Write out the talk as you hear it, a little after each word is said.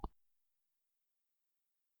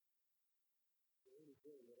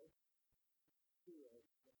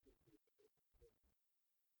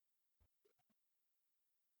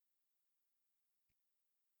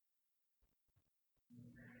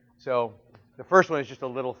So the first one is just a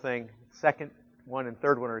little thing. Second one and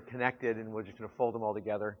third one are connected, and we're just going to fold them all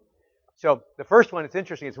together. So the first one, it's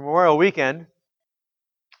interesting. It's Memorial Weekend.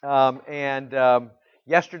 And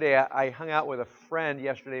yesterday, I hung out with a friend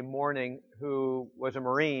yesterday morning who was a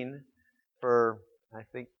Marine for, I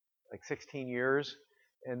think, like 16 years.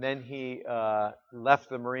 And then he left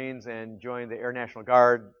the Marines and joined the Air National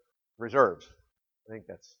Guard Reserves. I think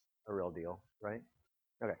that's a real deal, right?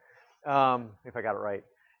 Okay. If I got it right.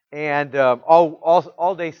 And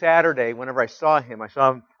all day Saturday, whenever I saw him, I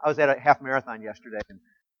was at a half marathon yesterday, and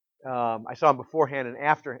I saw him beforehand and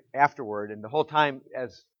afterward. And the whole time,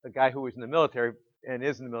 as a guy who was in the military and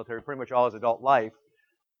is in the military pretty much all his adult life,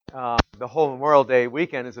 the whole Memorial Day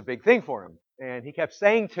weekend is a big thing for him. And he kept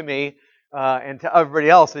saying to me and to everybody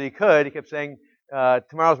else that he kept saying,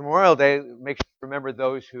 tomorrow's Memorial Day, make sure you remember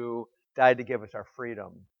those who died to give us our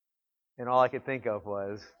freedom. And all I could think of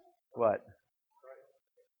was, what?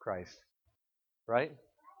 Christ. Right?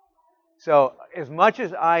 So as much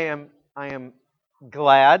as I am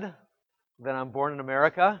glad that I'm born in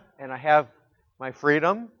America and I have my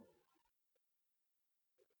freedom,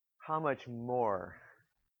 how much more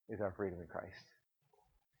is our freedom in Christ?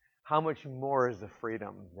 How much more is the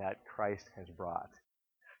freedom that Christ has brought?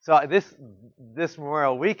 So this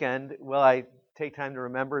Memorial Weekend, will I take time to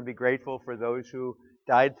remember and be grateful for those who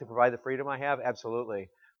died to provide the freedom I have? Absolutely.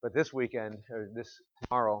 But this weekend, or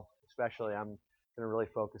tomorrow especially, I'm going to really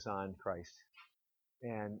focus on Christ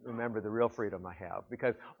and remember the real freedom I have.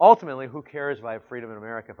 Because ultimately, who cares if I have freedom in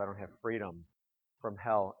America if I don't have freedom from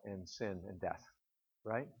hell and sin and death,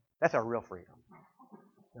 right? That's our real freedom.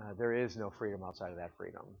 There is no freedom outside of that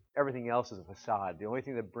freedom. Everything else is a facade. The only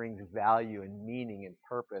thing that brings value and meaning and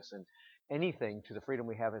purpose and anything to the freedom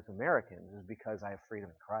we have as Americans is because I have freedom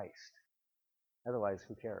in Christ. Otherwise,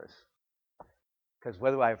 who cares? Because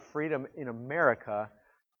whether I have freedom in America,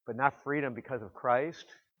 but not freedom because of Christ,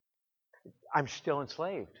 I'm still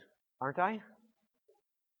enslaved, aren't I?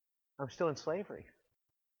 I'm still in slavery.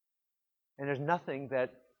 And there's nothing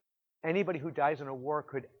that anybody who dies in a war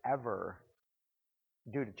could ever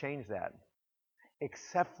do to change that,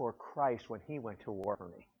 except for Christ when he went to war for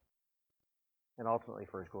me. And ultimately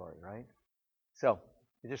for his glory, right? So,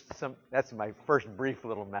 that's my first brief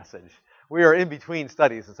little message. We are in between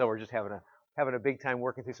studies, and so we're just having a big time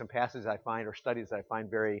working through some passages I find, or studies that I find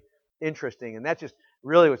very interesting, and that just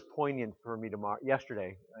really was poignant for me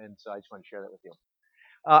yesterday, and so I just want to share that with you.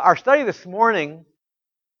 Our study this morning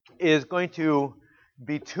is going to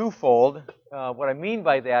be twofold. What I mean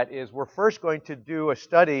by that is we're first going to do a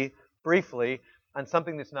study briefly on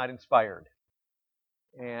something that's not inspired,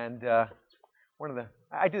 and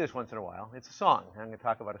I do this once in a while. It's a song. I'm going to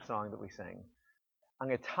talk about a song that we sang. I'm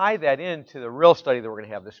going to tie that into the real study that we're going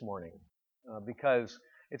to have this morning. Because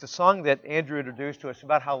it's a song that Andrew introduced to us.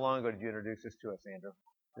 About how long ago did you introduce this to us, Andrew?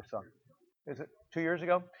 This song. Is it 2 years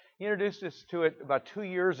ago? He introduced us to it about 2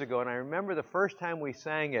 years ago, and I remember the first time we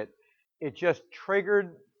sang it, it just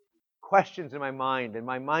triggered questions in my mind, and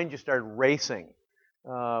my mind just started racing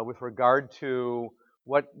with regard to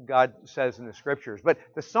what God says in the Scriptures. But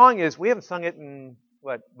the song we haven't sung it in,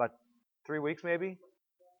 about 3 weeks maybe?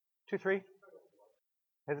 2, 3?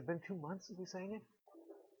 Has it been 2 months since we sang it?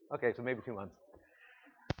 Okay, so maybe 2 months.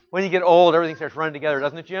 When you get old, everything starts running together,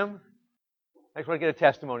 doesn't it, Jim? I just want to get a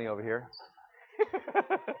testimony over here.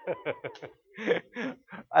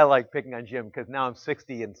 I like picking on Jim because now I'm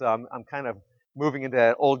 60, and so I'm kind of moving into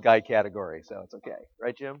that old guy category, so it's okay.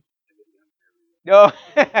 Right, Jim? No,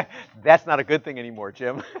 that's not a good thing anymore,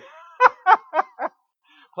 Jim.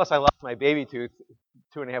 Plus, I lost my baby tooth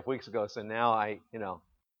 2.5 weeks ago, so now I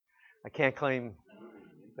can't claim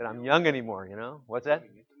that I'm young anymore, What's that?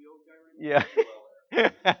 Yeah.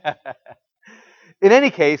 In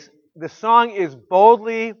any case, the song is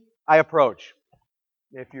Boldly I Approach.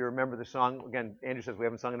 If you remember the song, again, Andrew says we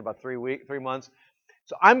haven't sung in about 3 months.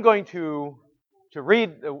 So I'm going to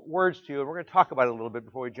read the words to you, and we're going to talk about it a little bit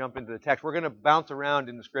before we jump into the text. We're going to bounce around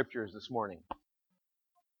in the Scriptures this morning.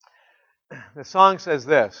 The song says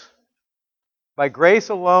this: By grace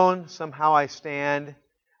alone somehow I stand,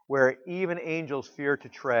 where even angels fear to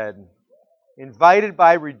tread, invited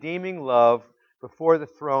by redeeming love before the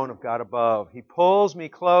throne of God above. He pulls me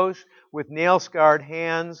close with nail-scarred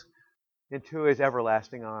hands into his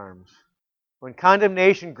everlasting arms. When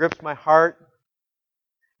condemnation grips my heart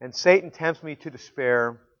and Satan tempts me to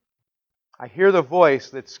despair, I hear the voice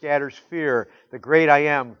that scatters fear. The great I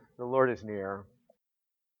am, the Lord is near.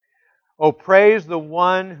 Oh, praise the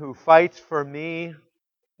one who fights for me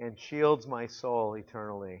and shields my soul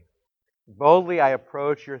eternally. Boldly I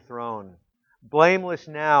approach your throne. Blameless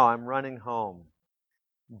now I'm running home.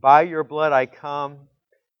 By your blood I come,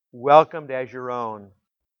 welcomed as your own,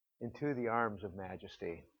 into the arms of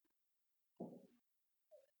majesty.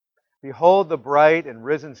 Behold the bright and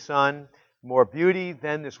risen sun, more beauty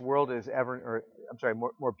than this world has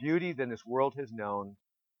more beauty than this world has known.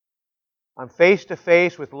 I'm face to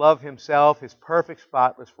face with love himself, his perfect,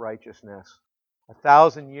 spotless righteousness.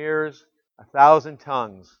 1,000 years, 1,000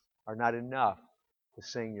 tongues are not enough to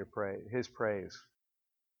sing his praise.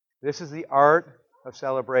 This is the art of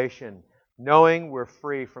celebration, knowing we're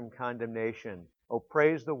free from condemnation. Oh,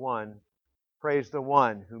 praise the one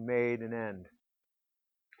who made an end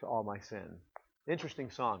to all my sin. Interesting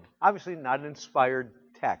song. Obviously not an inspired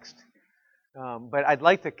text. But I'd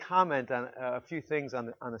like to comment on a few things on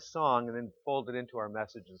the song and then fold it into our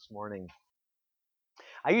message this morning.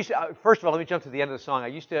 First of all, let me jump to the end of the song. I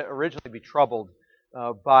used to originally be troubled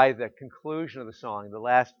by the conclusion of the song, the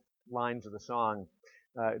last lines of the song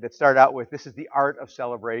that start out with, "This is the art of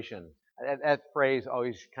celebration." That phrase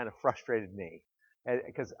always kind of frustrated me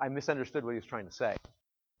because I misunderstood what he was trying to say,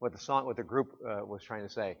 what the group was trying to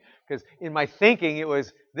say. Because in my thinking, it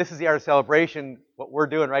was, this is the art of celebration, what we're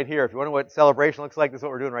doing right here. If you wonder what celebration looks like, this is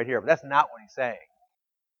what we're doing right here. But that's not what he's saying.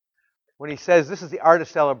 When he says this is the art of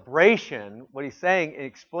celebration, what he's saying in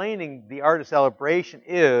explaining the art of celebration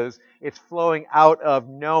is it's flowing out of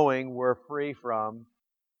knowing we're free from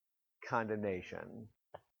condemnation.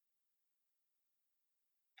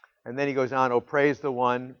 And then he goes on, "Oh, praise the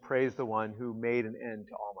one who made an end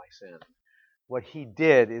to all my sin." What he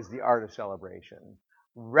did is the art of celebration.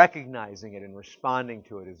 Recognizing it and responding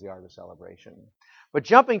to it is the art of celebration. But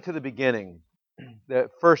jumping to the beginning, the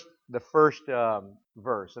first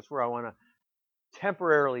verse, that's where I want to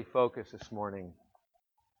temporarily focus this morning.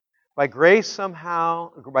 By grace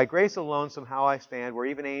alone somehow I stand, where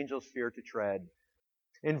even angels fear to tread.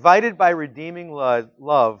 Invited by redeeming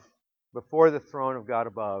love before the throne of God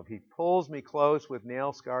above, he pulls me close with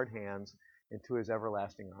nail-scarred hands into his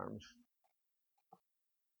everlasting arms.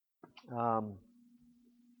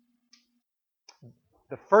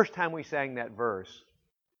 The first time we sang that verse,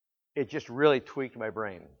 it just really tweaked my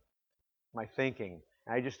brain, my thinking.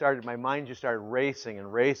 And my mind just started racing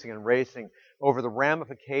and racing and racing over the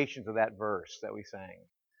ramifications of that verse that we sang.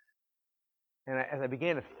 And as I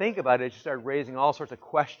began to think about it, it just started raising all sorts of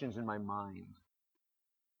questions in my mind.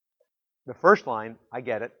 The first line, I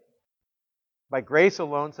get it. By grace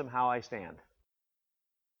alone somehow I stand.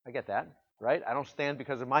 I get that, right? I don't stand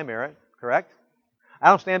because of my merit, correct? I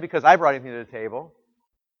don't stand because I brought anything to the table.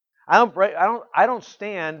 I don't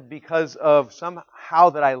stand because of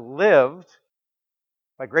somehow that I lived.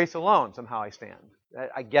 By grace alone, somehow I stand.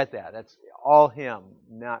 I get that. That's all him,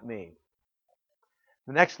 not me.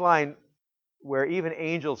 The next line, where even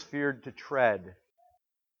angels feared to tread,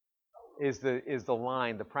 is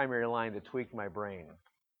the primary line that tweaked my brain.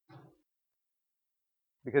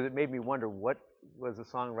 Because it made me wonder, what was the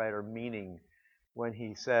songwriter meaning when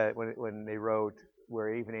he said, when they wrote,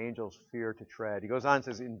 where even angels fear to tread. He goes on and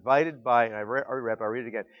says, invited by, and I already read it, but I'll read it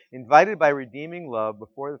again. Invited by redeeming love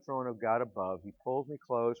before the throne of God above, he pulls me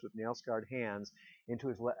close with nail-scarred hands into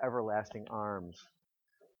his everlasting arms.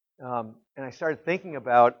 And I started thinking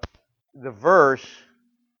about the verse,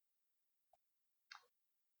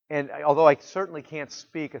 and although I certainly can't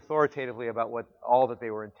speak authoritatively about all that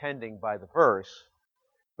they were intending by the verse,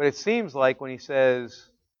 but it seems like when he says,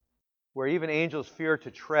 where even angels fear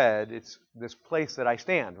to tread, it's this place that I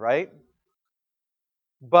stand, right?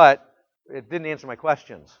 But it didn't answer my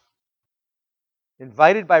questions.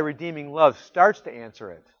 Invited by redeeming love starts to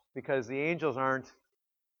answer it, because the angels aren't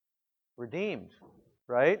redeemed,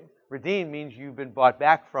 right? Redeemed means you've been bought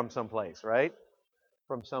back from someplace, right?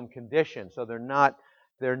 From some condition. So they're not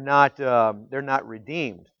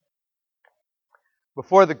redeemed.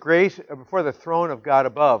 Before the throne of God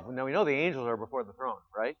above. Now we know the angels are before the throne,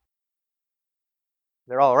 right?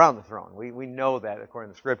 They're all around the throne. We know that according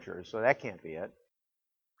to the Scriptures, so that can't be it.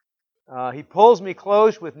 He pulls me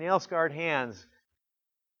close with nail-scarred hands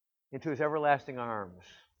into his everlasting arms.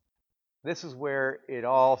 This is where it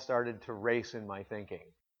all started to race in my thinking.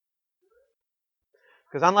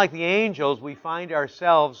 Because unlike the angels, we find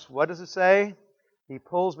ourselves, what does it say? He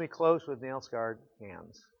pulls me close with nail-scarred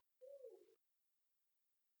hands.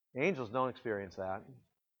 The angels don't experience that.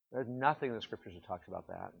 There's nothing in the Scriptures that talks about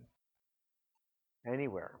that.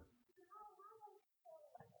 Anywhere.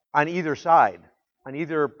 On either side. On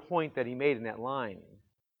either point that he made in that line.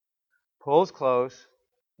 Pulls close,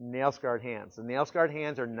 nail-scarred hands. The nail-scarred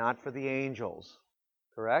hands are not for the angels.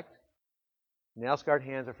 Correct? Nail-scarred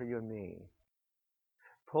hands are for you and me.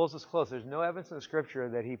 Pulls us close. There's no evidence in the Scripture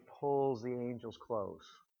that he pulls the angels close.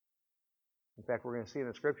 In fact, we're going to see in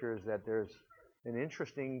the Scriptures that there's an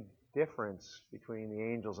interesting difference between the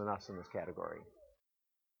angels and us in this category.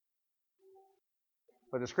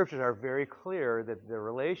 But the Scriptures are very clear that the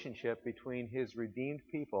relationship between his redeemed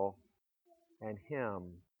people and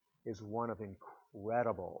him is one of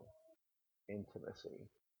incredible intimacy.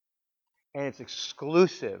 And it's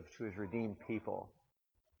exclusive to his redeemed people.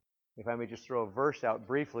 If I may just throw a verse out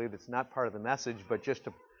briefly that's not part of the message, but just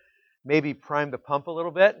to maybe prime the pump a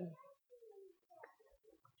little bit.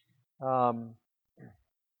 Boy,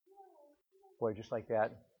 just like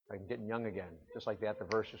that, I'm getting young again. Just like that, the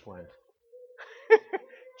verse just went.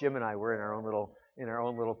 Jim and I, we're in our own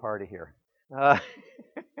little party here.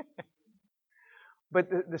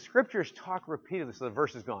 But the Scriptures talk repeatedly, so the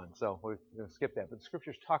verse is gone, so we're going to skip that. But the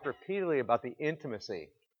Scriptures talk repeatedly about the intimacy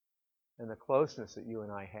and the closeness that you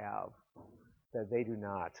and I have, that they do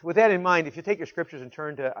not. With that in mind, if you take your Scriptures and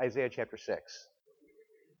turn to Isaiah chapter 6.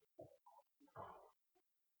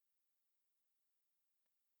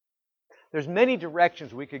 There's many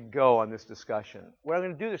directions we could go on this discussion. What I'm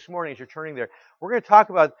going to do this morning as you're turning there, we're going to talk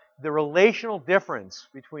about the relational difference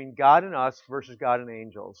between God and us versus God and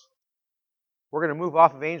angels. We're going to move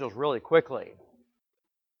off of angels really quickly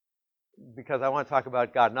because I want to talk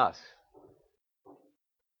about God and us.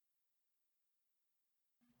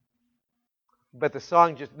 But the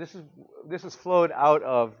song this is flowed out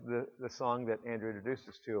of the song that Andrew introduced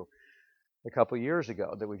us to a couple of years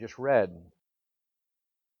ago that we just read.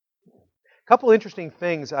 A couple interesting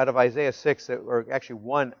things out of Isaiah 6, or actually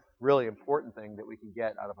one really important thing that we can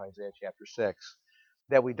get out of Isaiah chapter 6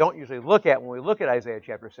 that we don't usually look at when we look at Isaiah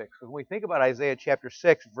chapter 6. When we think about Isaiah chapter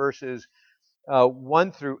 6 verses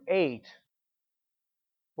 1 through 8,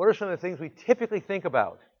 what are some of the things we typically think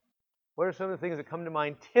about? What are some of the things that come to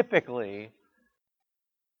mind typically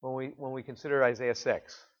when we consider Isaiah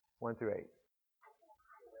 6, 1 through 8?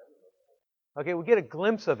 Okay, we get a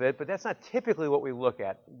glimpse of it, but that's not typically what we look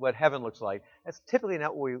at, what heaven looks like. That's typically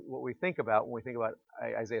not what we think about when we think about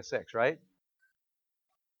Isaiah 6, right?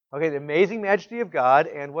 Okay, the amazing majesty of God,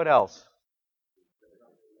 and what else?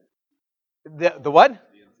 The what?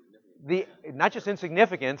 The not just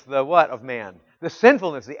insignificance, the what of man? The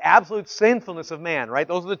sinfulness, the absolute sinfulness of man, right?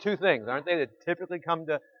 Those are the two things, aren't they, that typically come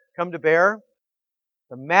to bear?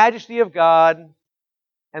 The majesty of God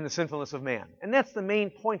and the sinfulness of man. And that's the main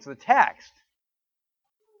points of the text.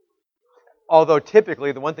 Although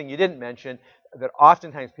typically, the one thing you didn't mention that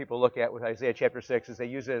oftentimes people look at with Isaiah chapter 6 is they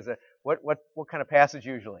use it as a, what kind of passage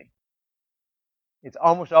usually? It's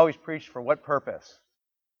almost always preached for what purpose?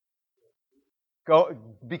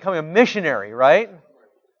 Becoming a missionary, right?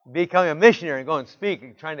 Becoming a missionary and go and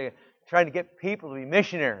speak, trying to get people to be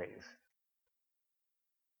missionaries.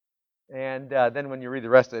 And then when you read the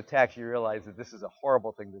rest of the text, you realize that this is a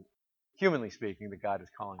horrible thing, that, humanly speaking, that God is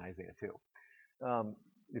calling Isaiah to.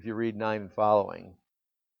 If you read 9 and following.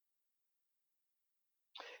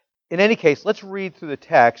 In any case, let's read through the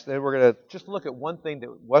text, and we're going to just look at one thing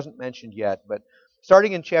that wasn't mentioned yet. But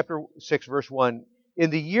starting in chapter 6, verse 1,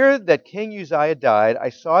 in the year that King Uzziah died, I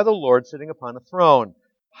saw the Lord sitting upon a throne,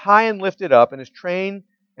 high and lifted up, and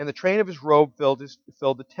the train of his robe filled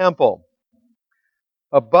the temple.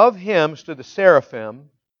 Above him stood the seraphim.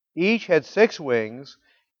 Each had 6 wings.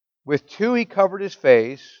 With 2 he covered his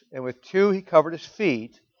face, and with 2 he covered his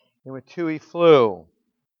feet, and with 2 he flew.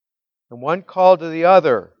 And one called to the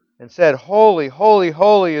other and said, Holy, holy,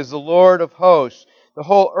 holy is the Lord of hosts. The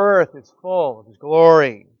whole earth is full of his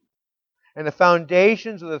glory. And the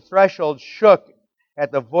foundations of the threshold shook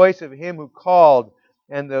at the voice of him who called,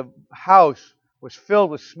 and the house was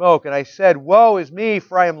filled with smoke. And I said, Woe is me,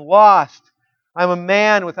 for I am lost. I am a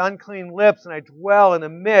man with unclean lips, and I dwell in the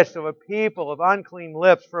midst of a people of unclean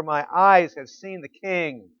lips, for my eyes have seen the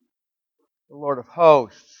King, the Lord of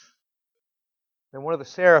hosts. Then one of the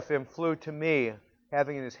seraphim flew to me,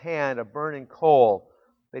 having in his hand a burning coal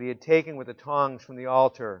that he had taken with the tongs from the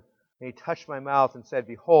altar. And he touched my mouth and said,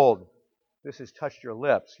 Behold, this has touched your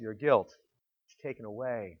lips. Your guilt is taken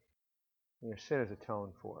away, and your sin is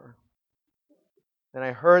atoned for. Then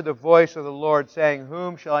I heard the voice of the Lord saying,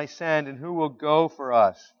 Whom shall I send, and who will go for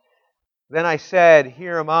us? Then I said,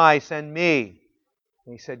 Here am I, send me.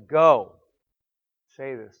 And he said, Go,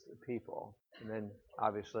 say this to the people. And then,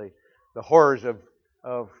 obviously, the horrors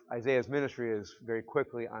of Isaiah's ministry is very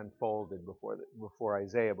quickly unfolded before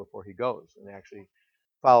Isaiah, before he goes, and actually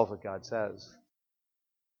follows what God says.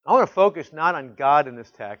 I want to focus not on God in this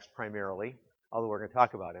text primarily, although we're going to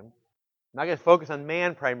talk about him. I'm not going to focus on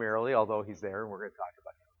man primarily, although he's there, and we're going to talk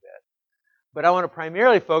about him a bit. But I want to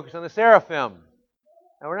primarily focus on the seraphim.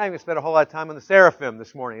 And we're not even going to spend a whole lot of time on the seraphim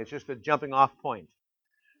this morning. It's just a jumping off point.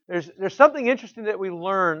 There's something interesting that we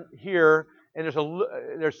learn here, and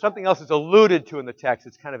there's something else that's alluded to in the text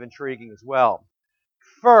that's kind of intriguing as well.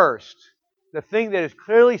 First, the thing that is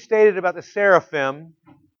clearly stated about the seraphim,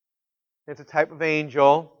 it's a type of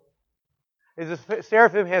angel, is the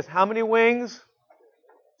seraphim has how many wings?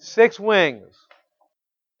 6 wings.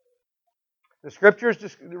 The scriptures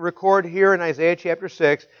just record here in Isaiah chapter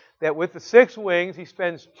 6 that with the 6 wings, he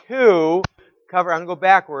spends 2 I'm going to go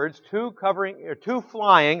backwards. 2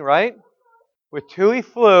 flying, right? With 2 he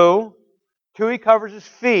flew, 2 he covers his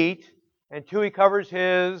feet, and 2 he covers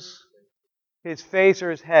his face or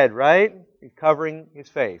his head, right? He's covering his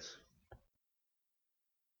face.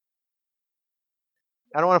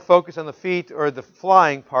 I don't want to focus on the feet or the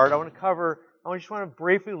flying part. I just want to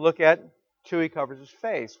briefly look at 2 he covers his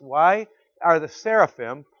face. Why are the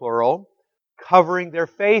seraphim, plural, covering their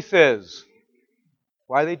faces?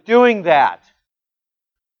 Why are they doing that?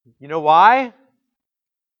 You know why?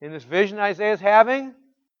 In this vision Isaiah is having?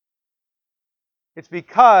 It's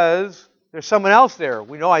because there's someone else there.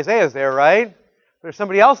 We know Isaiah's there, right? There's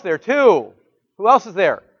somebody else there too. Who else is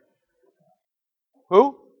there?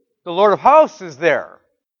 Who? The Lord of hosts is there.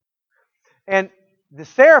 And the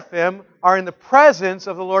seraphim are in the presence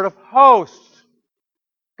of the Lord of hosts,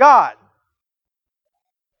 God.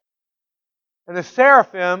 And the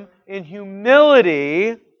seraphim, in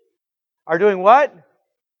humility, are doing what?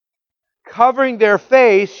 Covering their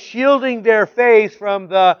face, shielding their face from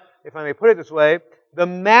the, if I may put it this way, the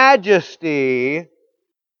majesty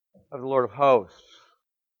of the Lord of hosts.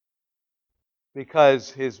 Because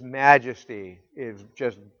His majesty is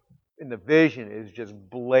just, in the vision, is just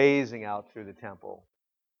blazing out through the temple.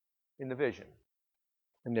 In the vision.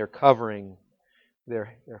 And they're covering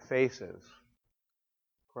their faces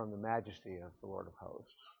from the majesty of the Lord of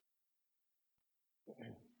hosts.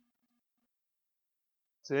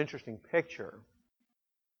 It's an interesting picture.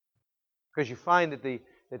 Because you find that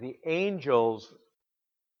the angels,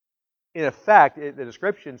 in effect, the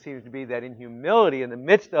description seems to be that in humility, in the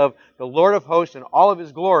midst of the Lord of hosts and all of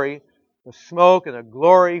His glory, the smoke and the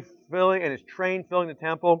glory filling and His train filling the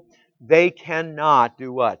temple, they cannot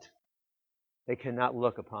do what? They cannot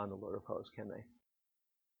look upon the Lord of hosts, can they?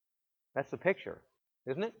 That's the picture,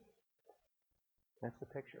 isn't it? That's the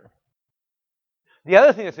picture. The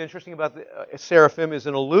other thing that's interesting about the seraphim is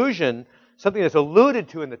an allusion, something that's alluded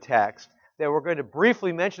to in the text that we're going to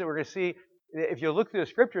briefly mention, that we're going to see. If you look through the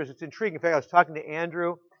scriptures, it's intriguing. In fact, I was talking to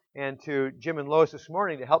Andrew and to Jim and Lois this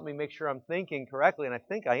morning to help me make sure I'm thinking correctly, and I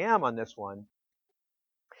think I am on this one.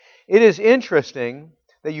 It is interesting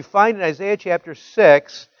that you find in Isaiah chapter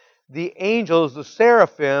 6, the angels, the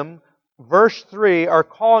seraphim, verse 3, are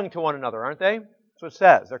calling to one another, aren't they? That's what it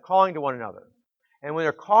says. They're calling to one another. And when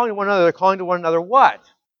they're calling to one another, they're calling to one another what?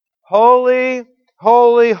 Holy,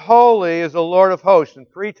 holy, holy is the Lord of hosts. And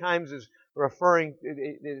 3 times is referring,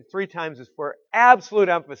 3 times is for absolute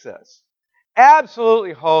emphasis.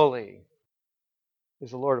 Absolutely holy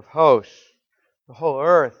is the Lord of hosts. The whole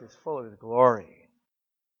earth is full of His glory.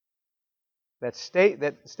 That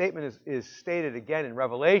statement is stated again in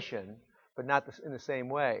Revelation, but not in the same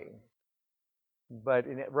way. But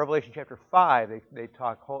in Revelation chapter 5, they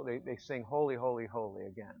sing holy, holy, holy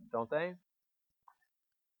again, don't they?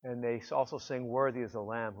 And they also sing worthy is the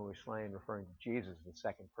Lamb who was slain, referring to Jesus, the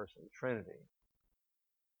second person of the Trinity.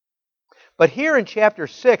 But here in chapter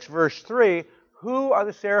 6, verse 3, who are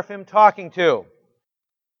the seraphim talking to?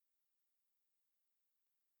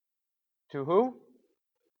 To who?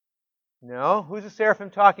 No, who's the seraphim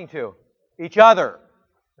talking to? Each other.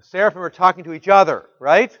 The seraphim are talking to each other,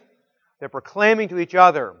 right? They're proclaiming to each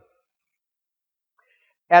other.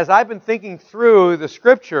 As I've been thinking through the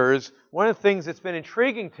scriptures, one of the things that's been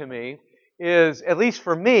intriguing to me is, at least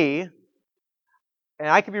for me, and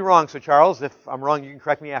I could be wrong, so Charles, if I'm wrong, you can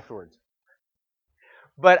correct me afterwards.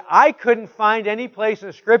 But I couldn't find any place in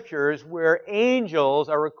the scriptures where angels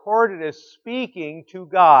are recorded as speaking to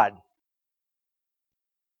God.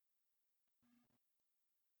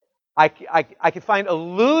 I could find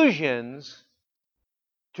allusions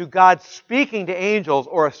to God speaking to angels,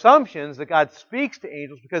 or assumptions that God speaks to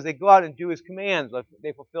angels because they go out and do His commands,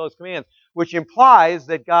 they fulfill His commands, which implies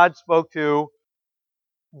that God spoke to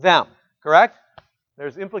them, correct?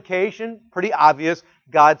 There's implication, pretty obvious,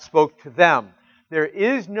 God spoke to them. There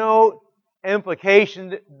is no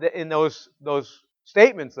implication in those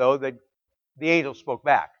statements, though, that the angels spoke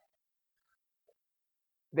back.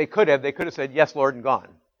 They could have said, yes, Lord, and gone.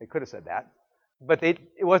 They could have said that. But it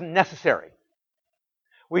wasn't necessary.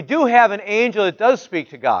 We do have an angel that does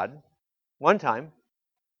speak to God one time,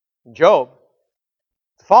 Job.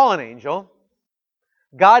 It's a fallen angel.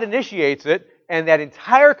 God initiates it, and that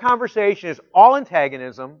entire conversation is all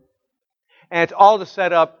antagonism, and it's all to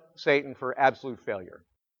set up Satan for absolute failure,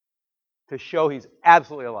 to show he's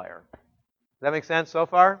absolutely a liar. Does that make sense so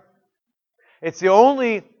far? It's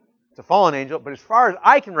a fallen angel, but as far as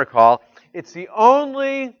I can recall, it's the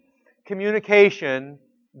only communication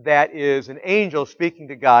that is an angel speaking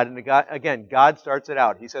to God. And again, God starts it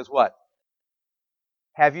out. He says what?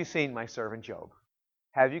 Have you seen my servant Job?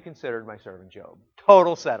 Have you considered my servant Job?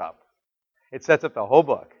 Total setup. It sets up the whole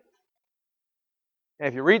book. And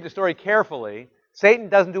if you read the story carefully, Satan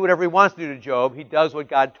doesn't do whatever he wants to do to Job. He does what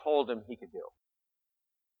God told him he could do.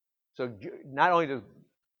 So not only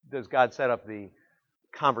does God set up the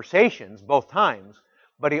conversations both times,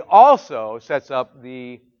 but he also sets up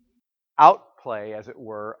the outplay, as it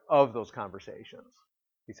were, of those conversations.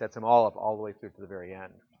 He sets them all up all the way through to the very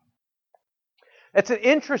end. It's an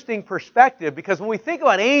interesting perspective because when we think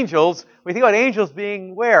about angels, we think about angels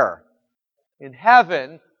being where? In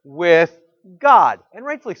heaven with God, and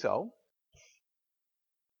rightfully so.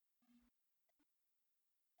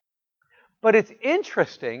 But it's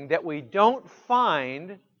interesting that we don't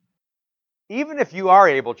find, even if you are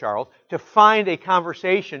able, Charles, to find a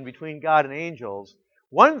conversation between God and angels,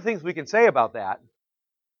 one of the things we can say about that,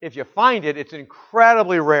 if you find it, it's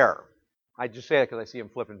incredibly rare. I just say that because I see him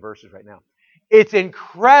flipping verses right now. It's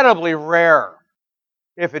incredibly rare.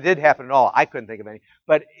 If it did happen at all, I couldn't think of any.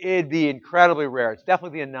 But it'd be incredibly rare. It's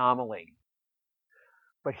definitely the anomaly.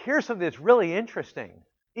 But here's something that's really interesting.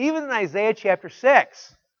 Even in Isaiah chapter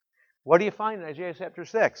 6, what do you find in Isaiah chapter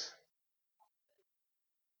 6?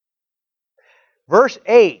 Verse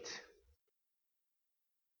 8.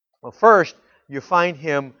 Well, first, you find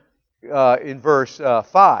him in verse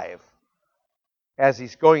 5. As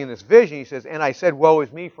he's going in this vision, he says, "And I said, woe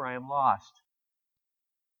is me, for I am lost.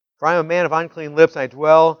 For I am a man of unclean lips, and I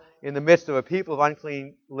dwell in the midst of a people of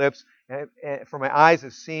unclean lips, for my eyes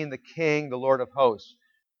have seen the King, the Lord of hosts."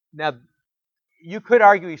 Now, you could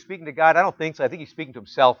argue he's speaking to God. I don't think so. I think he's speaking to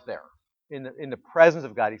himself there. In the presence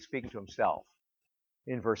of God, he's speaking to himself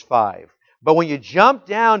in verse 5. But when you jump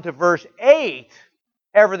down to verse 8,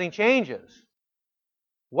 everything changes.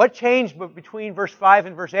 What changed between verse 5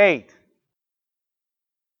 and verse 8?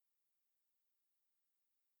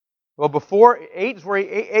 Well, before 8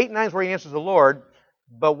 and 9 is where he answers the Lord.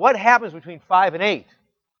 But what happens between 5 and 8?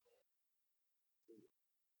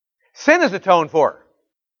 Sin is atoned for.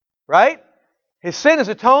 Right? His sin is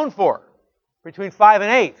atoned for between 5 and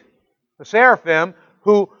 8. The seraphim,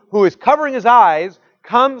 who is covering his eyes,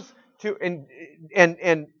 comes to,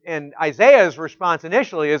 and Isaiah's response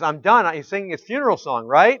initially is, "I'm done." He's singing his funeral song,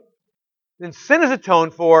 right? Then sin is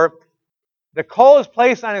atoned for. The coal is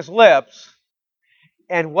placed on his lips.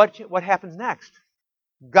 And what happens next?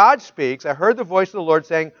 God speaks. "I heard the voice of the Lord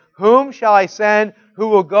saying, whom shall I send? Who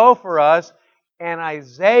will go for us?" And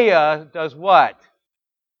Isaiah does what?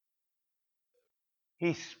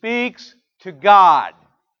 He speaks to God.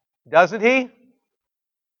 Doesn't he?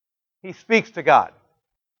 He speaks to God.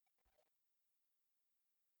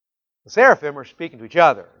 The seraphim are speaking to each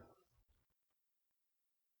other.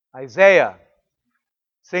 Isaiah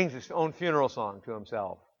sings his own funeral song to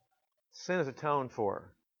himself. Sin is atoned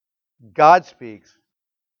for. God speaks.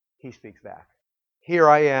 He speaks back. "Here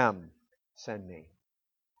I am. Send me."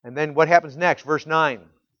 And then what happens next? Verse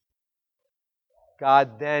 9.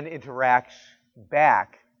 God then interacts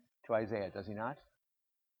back to Isaiah, does he not?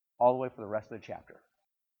 All the way for the rest of the chapter.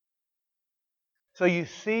 So you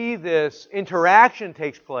see this interaction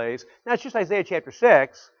takes place. Now it's just Isaiah chapter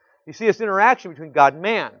 6. You see this interaction between God and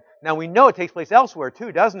man. Now we know it takes place elsewhere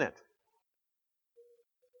too, doesn't it?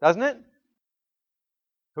 Doesn't it?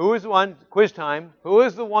 Who is the one, quiz time, who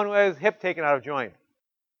is the one who had his hip taken out of joint?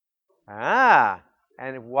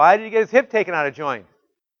 And why did he get his hip taken out of joint?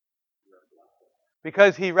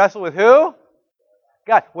 Because he wrestled with who?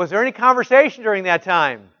 God. Was there any conversation during that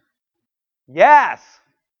time? Yes.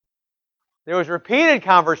 There was repeated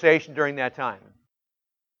conversation during that time.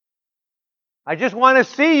 "I just want to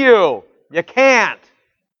see you." You can't.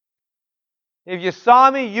 "If you saw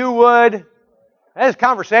me, you would." That is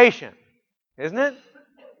conversation, isn't it?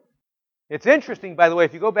 It's interesting, by the way,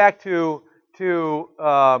 if you go back to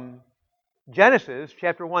Genesis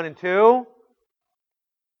chapter 1 and 2,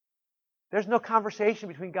 there's no conversation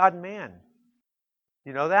between God and man.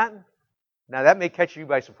 You know that? Now that may catch you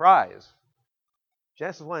by surprise.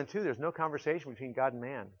 Genesis 1 and 2, there's no conversation between God and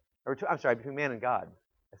man. Between man and God.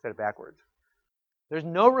 I said it backwards. There's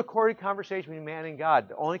no recorded conversation between man and God.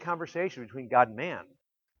 The only conversation between God and man.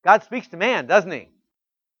 God speaks to man, doesn't he?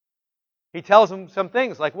 He tells him some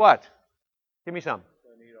things like what? Give me some.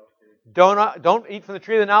 Don't eat from the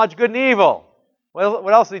tree of the knowledge of good and evil.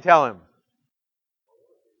 What else did he tell him?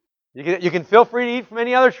 You can feel free to eat from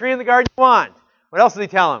any other tree in the garden you want. What else did he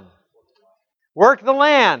tell him? Work the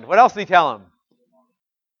land. What else did he tell him?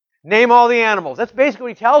 Name all the animals. That's basically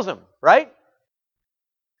what he tells them, right?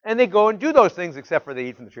 And they go and do those things except for they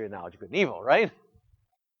eat from the tree of knowledge of good and evil, right?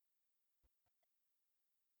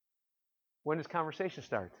 When does conversation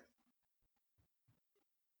start?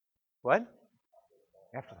 What?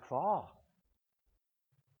 After the fall.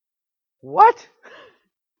 What?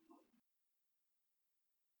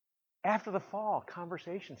 After the fall,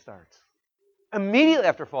 conversation starts. Immediately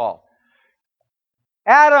after fall.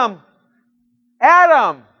 Adam,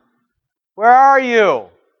 where are you?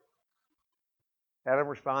 Adam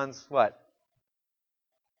responds, what?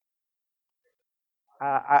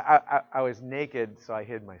 I was naked, so I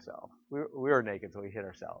hid myself. We were naked, so we hid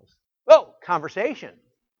ourselves. Oh, conversation,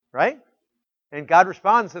 right? And God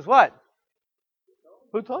responds and says, what?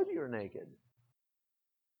 Who told you were naked?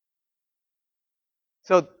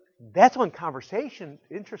 So that's when conversation,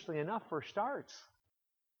 interestingly enough, first starts.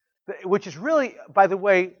 Which is really, by the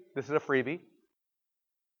way, this is a freebie.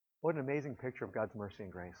 What an amazing picture of God's mercy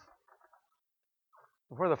and grace.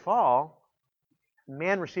 Before the fall,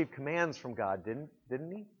 man received commands from God, didn't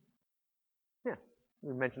he? Yeah,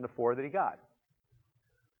 we mentioned the 4 that he got.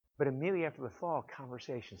 But immediately after the fall,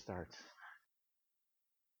 conversation starts.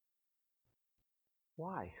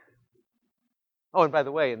 Why? Oh, and by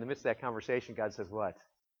the way, in the midst of that conversation, God says what?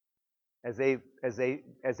 As they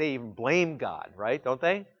even blame God, right? Don't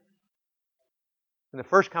they? In the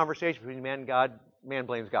first conversation between man and God, man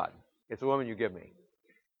blames God. It's a woman you give me.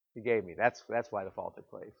 You gave me. That's why the fall took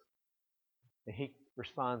place. And he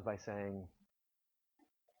responds by saying,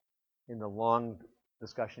 in the long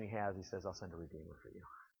discussion he has, he says, I'll send a Redeemer for you.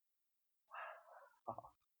 Oh,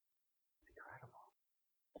 it's incredible.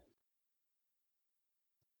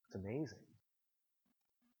 It's amazing.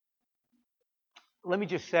 Let me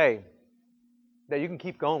just say that you can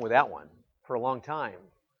keep going with that one for a long time.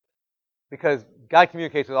 Because God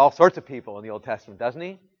communicates with all sorts of people in the Old Testament, doesn't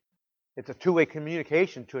he? It's a two-way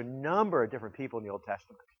communication to a number of different people in the Old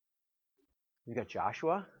Testament. You got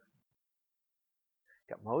Joshua.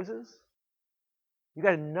 You got Moses. You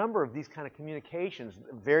got a number of these kind of communications.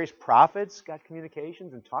 Various prophets got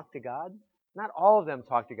communications and talked to God. Not all of them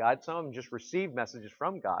talked to God. Some of them just received messages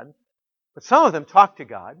from God. But some of them talked to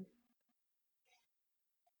God.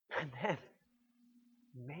 And then,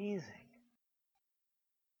 amazing.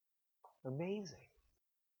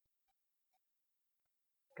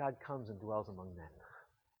 God comes and dwells among men.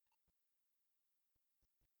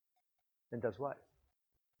 And does what?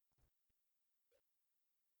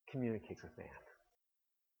 Communicates with man.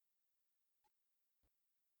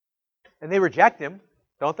 And they reject him,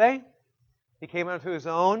 don't they? He came unto his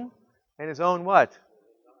own, and his own what?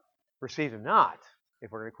 Received him not.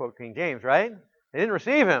 If we're going to quote King James, right? They didn't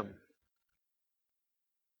receive him.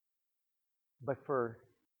 But for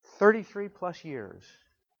 33 plus years,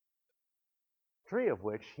 3 of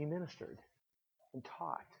which he ministered and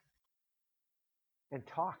taught and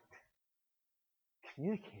talked,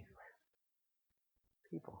 communicated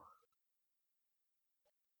with people.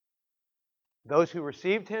 Those who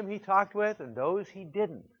received him, he talked with, and those he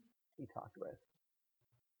didn't, he talked with.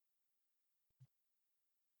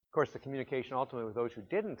 Of course, the communication ultimately with those who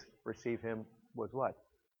didn't receive him was what?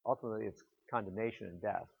 Ultimately, it's condemnation and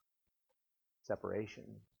death, separation.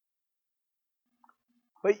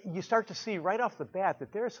 But you start to see right off the bat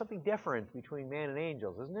that there is something different between man and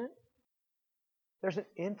angels, isn't it? There's an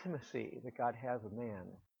intimacy that God has with man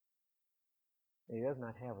that he does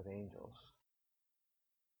not have with angels.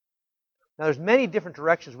 Now, there's many different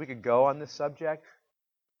directions we could go on this subject.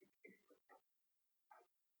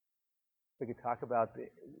 We could talk about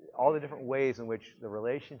all the different ways in which the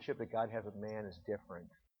relationship that God has with man is different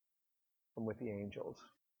from with the angels.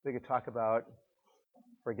 We could talk about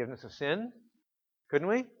forgiveness of sin, couldn't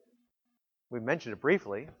we? We mentioned it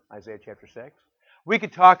briefly, Isaiah chapter 6. We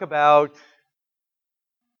could talk about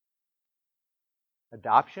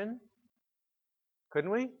adoption, couldn't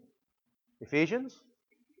we? Ephesians.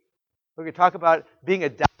 We could talk about being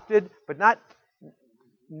adopted, but not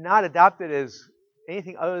adopted as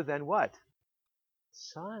anything other than what?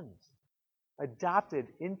 Sons. Adopted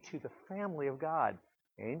into the family of God.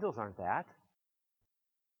 Angels aren't that.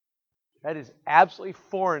 That is absolutely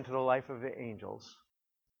foreign to the life of the angels.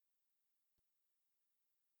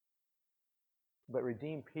 But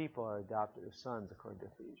redeemed people are adopted as sons according to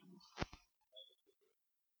Ephesians.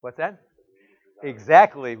 What's that?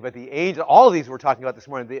 Exactly. But the angel, all of these we're talking about this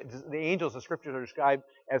morning, the angels, the scriptures are described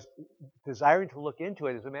as desiring to look into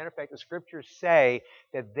it. As a matter of fact, the scriptures say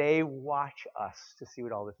that they watch us to see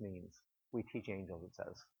what all this means. We teach angels, it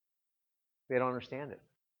says. They don't understand it.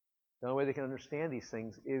 The only way they can understand these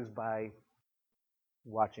things is by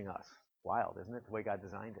watching us. Wild, isn't it? The way God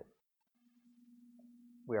designed it.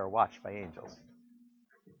 We are watched by angels.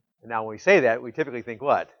 And now when we say that, we typically think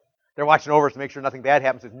what? They're watching over us to make sure nothing bad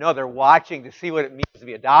happens. No, they're watching to see what it means to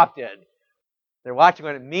be adopted. They're watching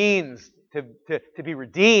what it means to be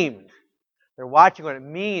redeemed. They're watching what it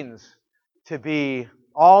means to be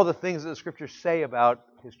all the things that the Scriptures say about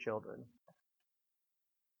His children.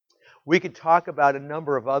 We could talk about a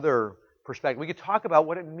number of other perspectives. We could talk about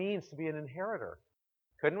what it means to be an inheritor.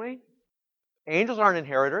 Couldn't we? Angels aren't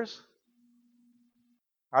inheritors.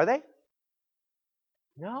 Are they?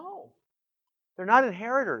 No. They're not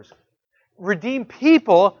inheritors. Redeemed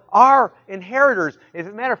people are inheritors. As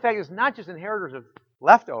a matter of fact, it's not just inheritors of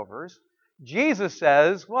leftovers. Jesus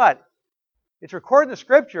says what? It's recorded in the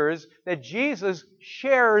Scriptures that Jesus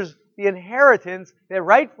shares the inheritance that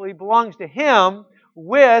rightfully belongs to Him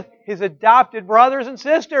with His adopted brothers and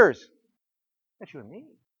sisters. That's you and me.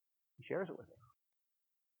 He shares it with us.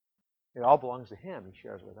 It all belongs to Him. He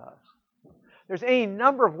shares it with us. There's any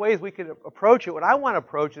number of ways we could approach it. What I want to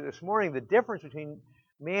approach it this morning, the difference between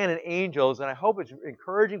man and angels, and I hope it's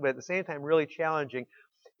encouraging, but at the same time really challenging,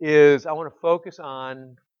 is I want to focus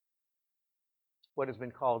on what has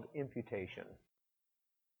been called imputation.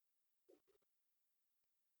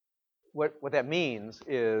 What that means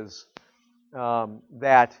is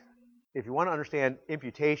that if you want to understand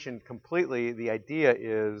imputation completely, the idea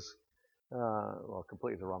is, well,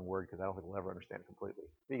 completely is the wrong word because I don't think we'll ever understand it completely.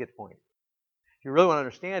 But you get the point. If you really want to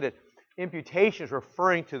understand it, imputation is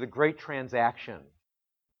referring to the great transaction.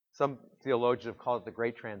 Some theologians have called it the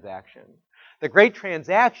great transaction. The great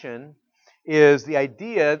transaction is the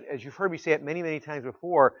idea, as you've heard me say it many, many times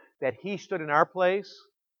before, that He stood in our place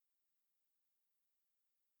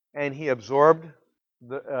and He absorbed,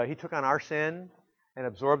 He took on our sin and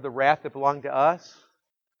absorbed the wrath that belonged to us.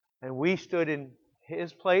 And we stood in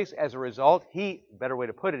His place as a result. Better way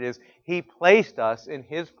to put it is, He placed us in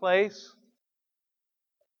His place.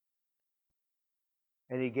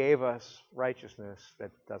 And He gave us righteousness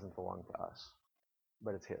that doesn't belong to us,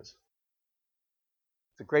 but it's His.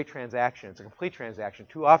 It's a great transaction. It's a complete transaction.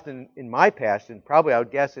 Too often in my past, and probably I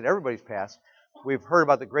would guess in everybody's past, we've heard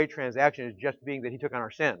about the great transaction as just being that He took on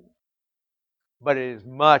our sin. But it is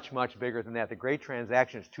much, much bigger than that. The great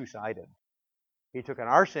transaction is two-sided. He took on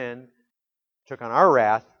our sin, took on our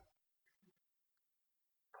wrath,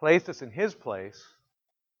 placed us in His place,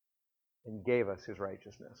 and gave us His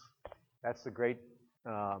righteousness. That's the great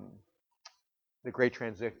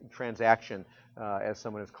transaction, as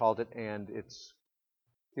someone has called it, and it's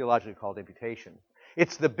theologically called imputation.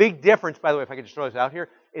 It's the big difference, by the way, if I could just throw this out here,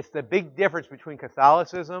 it's the big difference between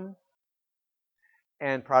Catholicism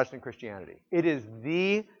and Protestant Christianity. It is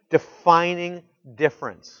the defining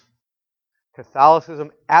difference.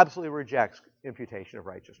 Catholicism absolutely rejects imputation of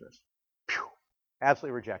righteousness.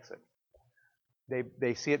 Absolutely rejects it.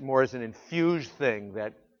 They see it more as an infused thing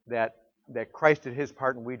that Christ did His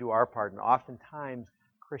part and we do our part. And oftentimes,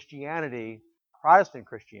 Christianity, Protestant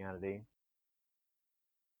Christianity,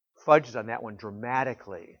 fudges on that one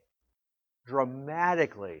dramatically,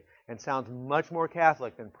 and sounds much more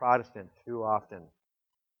Catholic than Protestant too often.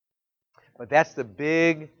 But that's the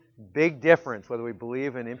big, big difference, whether we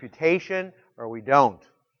believe in imputation or we don't.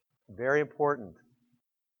 Very important.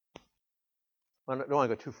 I don't want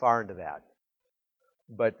to go too far into that,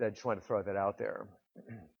 but I just wanted to throw that out there.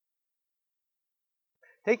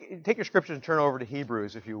 Take your scriptures and turn over to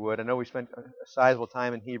Hebrews, if you would. I know we spent a sizable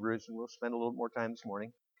time in Hebrews, and we'll spend a little more time this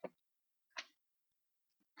morning.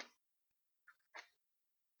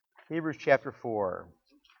 Hebrews chapter 4.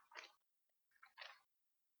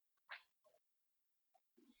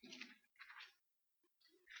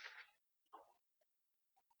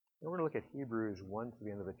 We're going to look at Hebrews 1 to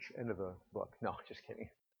the end of the book. No, just kidding.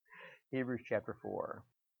 Hebrews chapter 4.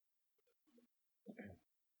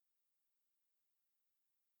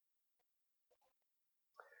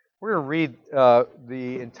 We're going to read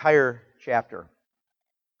the entire chapter.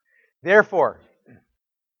 Therefore,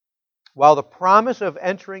 while the promise of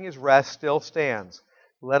entering His rest still stands,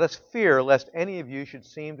 let us fear lest any of you should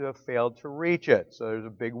seem to have failed to reach it. So there's a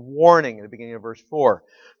big warning at the beginning of verse 4.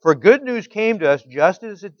 For good news came to us just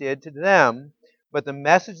as it did to them, but the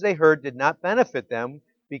message they heard did not benefit them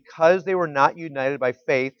because they were not united by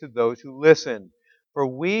faith to those who listened. For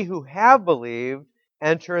we who have believed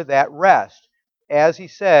enter that rest. As He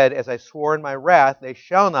said, as I swore in my wrath, they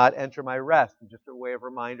shall not enter my rest. And just a way of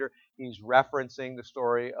reminder, He's referencing the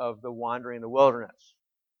story of the wandering in the wilderness.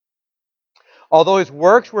 Although His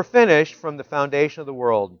works were finished from the foundation of the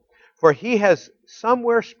world. For he has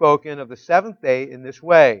somewhere spoken of the seventh day in this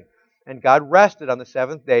way, and God rested on the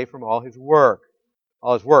seventh day from all his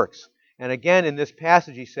works. And again in this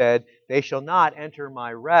passage he said, they shall not enter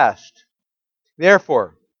my rest.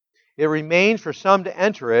 Therefore, it remains for some to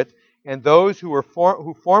enter it, and those who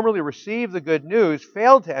formerly received the good news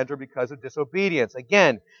failed to enter because of disobedience.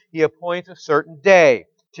 Again, he appoints a certain day.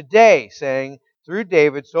 Today, saying through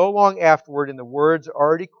David so long afterward in the words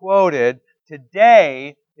already quoted,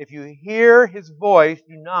 today, if you hear his voice,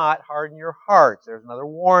 do not harden your hearts. There's another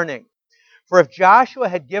warning. For if Joshua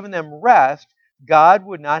had given them rest, God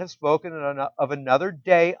would not have spoken of another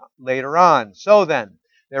day later on. So then,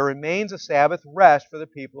 there remains a Sabbath rest for the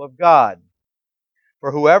people of God.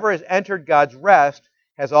 For whoever has entered God's rest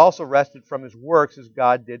has also rested from his works as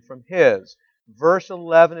God did from his. Verse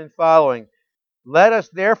 11 and following. Let us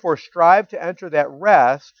therefore strive to enter that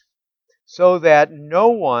rest so that no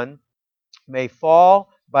one may fall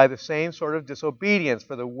by the same sort of disobedience.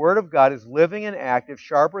 For the word of God is living and active,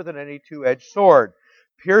 sharper than any two-edged sword,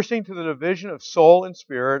 piercing to the division of soul and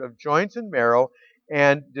spirit, of joints and marrow,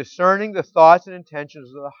 and discerning the thoughts and intentions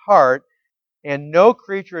of the heart. And no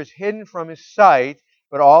creature is hidden from his sight,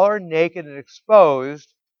 but all are naked and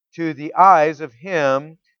exposed to the eyes of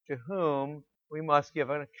him to whom we must give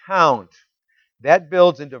an account. That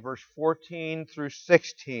builds into verse 14 through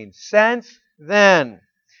 16. Since then,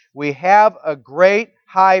 we have a great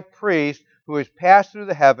high priest who has passed through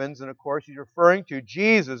the heavens, and of course he's referring to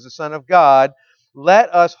Jesus, the Son of God.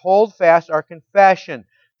 Let us hold fast our confession.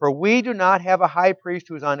 For we do not have a high priest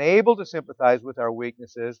who is unable to sympathize with our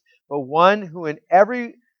weaknesses, but one who in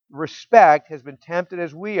every respect has been tempted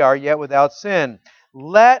as we are, yet without sin.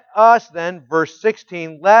 Let us then, verse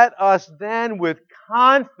 16, let us then with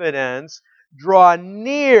confidence draw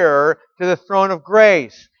near to the throne of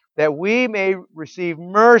grace, that we may receive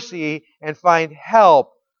mercy and find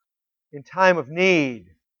help in time of need.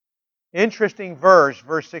 Interesting verse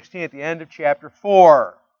 16 at the end of chapter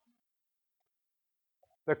 4.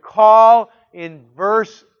 The call in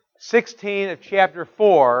verse 16 of chapter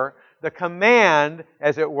 4, the command,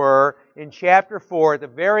 as it were, in chapter 4 at the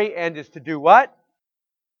very end is to do what?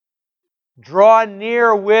 Draw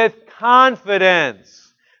near with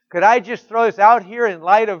confidence. Could I just throw this out here in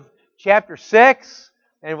light of chapter 6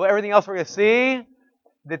 and everything else we're going to see?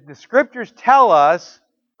 That the Scriptures call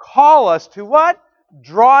us to what?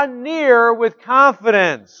 Draw near with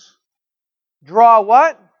confidence. Draw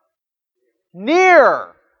what?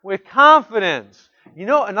 Near with confidence. You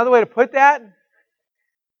know another way to put that?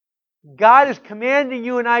 God is commanding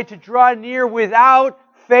you and I to draw near without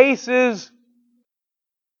faces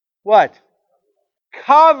what?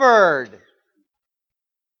 Covered.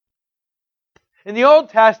 In the Old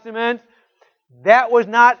Testament, that was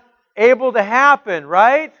not able to happen,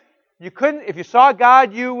 right? You couldn't, if you saw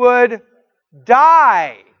God, you would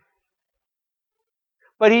die.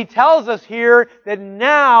 But he tells us here that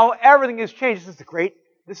now everything has changed.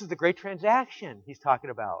 This is the great transaction he's talking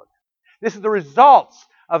about. This is the results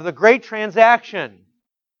of the great transaction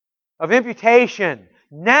of imputation.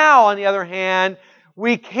 Now, on the other hand,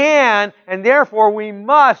 we can, and therefore we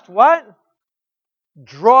must, what?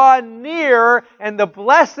 Draw near, and the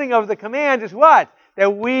blessing of the command is what?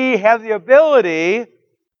 That we have the ability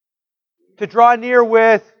to draw near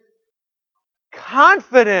with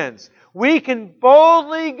confidence. We can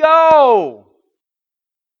boldly go.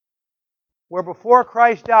 Where before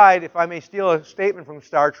Christ died, if I may steal a statement from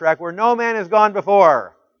Star Trek, where no man has gone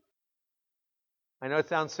before. I know it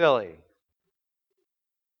sounds silly.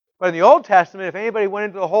 But in the Old Testament, if anybody went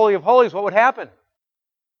into the Holy of Holies, what would happen?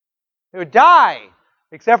 They would die,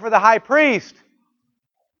 except for the high priest.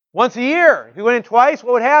 Once a year. If he went in twice,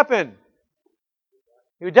 what would happen?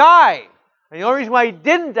 He would die. And the only reason why he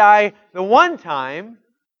didn't die the one time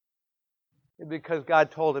is because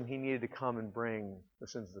God told him he needed to come and bring the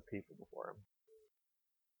sins of the people before him.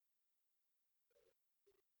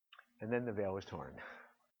 And then the veil was torn.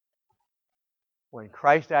 When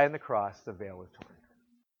Christ died on the cross, the veil was torn.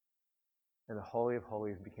 And the Holy of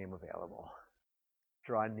Holies became available.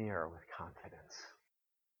 Draw near with confidence.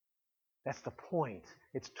 That's the point.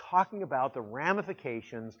 It's talking about the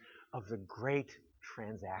ramifications of the great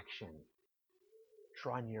transaction.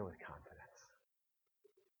 Draw near with confidence.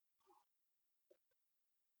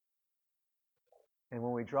 And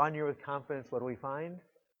when we draw near with confidence, what do we find?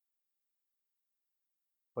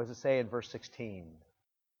 What does it say in verse 16?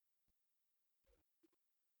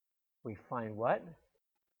 We find what?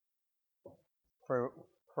 For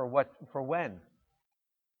what? For when?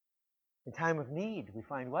 In time of need. We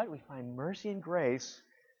find what? We find mercy and grace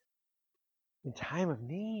in time of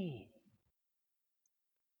need.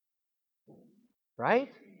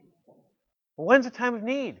 Right? Well, when's the time of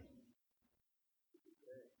need?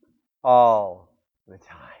 All the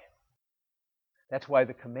time. That's why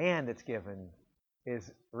the command that's given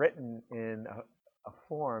is written in a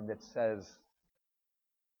form that says,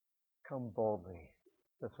 come boldly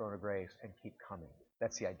to the throne of grace and keep coming.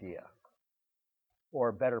 That's the idea.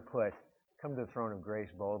 Or better put, come to the throne of grace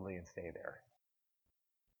boldly and stay there.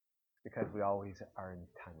 Because we always are in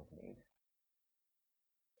time of need.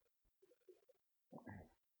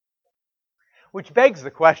 Which begs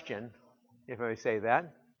the question, if I may say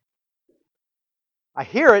that. I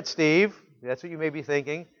hear it, Steve. That's what you may be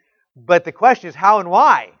thinking. But the question is how and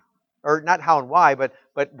why. Or not how and why, but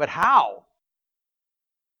how?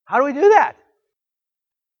 How do we do that?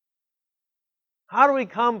 How do we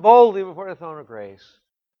come boldly before the throne of grace?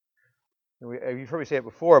 You've heard me say it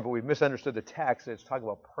before, but we've misunderstood the text. It's talking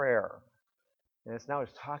about prayer. And it's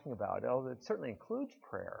talking about, it certainly includes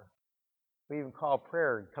prayer. We even call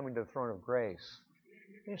prayer coming to the throne of grace.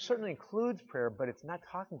 It certainly includes prayer, but it's not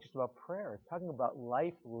talking just about prayer. It's talking about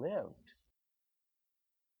life lived.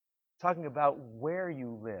 It's talking about where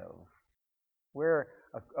you live. Where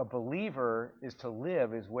a believer is to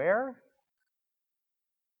live is where?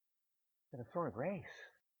 At the throne of grace.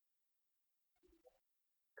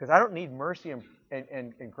 Because I don't need mercy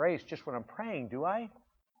and grace just when I'm praying, do I? I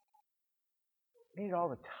need it all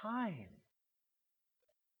the time.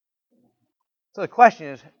 So the question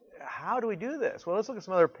is, how do we do this? Well, let's look at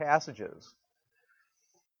some other passages.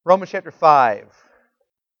 Romans chapter 5.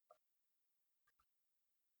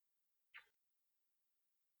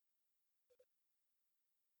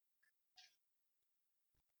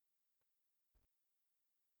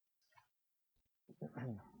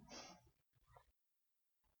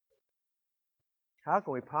 How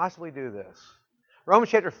can we possibly do this?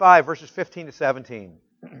 Romans chapter 5, verses 15 to 17.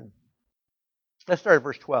 Let's start at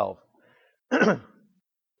verse 12.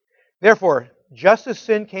 Therefore, just as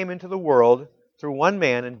sin came into the world through one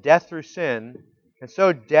man, and death through sin, and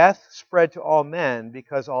so death spread to all men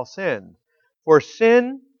because all sinned. For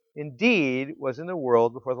sin indeed was in the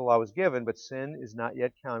world before the law was given, but sin is not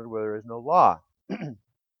yet counted where there is no law.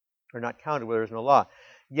 Or not counted where there is no law.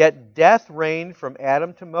 Yet death reigned from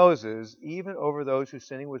Adam to Moses, even over those whose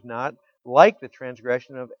sinning was not like the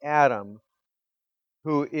transgression of Adam,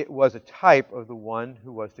 who it was a type of the one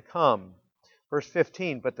who was to come. Verse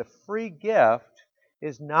 15, but the free gift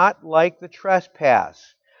is not like the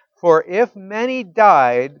trespass. For if many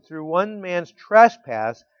died through one man's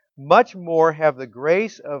trespass, much more have the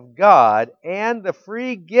grace of God and the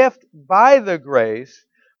free gift by the grace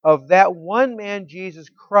of that one man, Jesus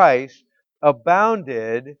Christ,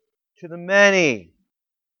 abounded to the many.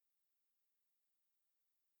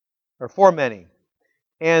 Or for many.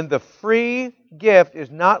 And the free gift is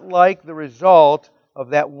not like the result of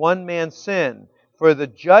that one man's sin. For the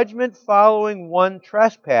judgment following one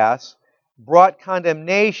trespass brought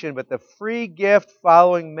condemnation, but the free gift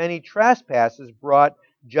following many trespasses brought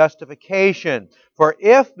justification. For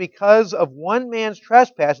if, because of one man's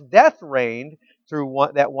trespass, death reigned through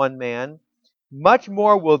that one man, much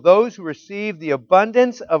more will those who receive the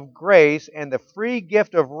abundance of grace and the free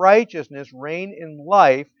gift of righteousness reign in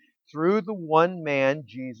life through the one man,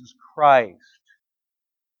 Jesus Christ.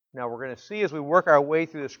 Now we're going to see as we work our way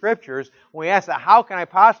through the Scriptures, when we ask that, how can I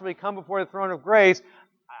possibly come before the throne of grace?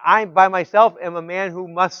 I, by myself, am a man who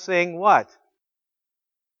must sing what?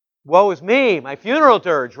 Woe is me, my funeral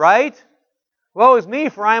dirge, right? Woe is me,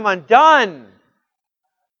 for I am undone.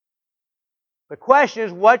 The question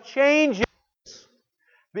is, what changes?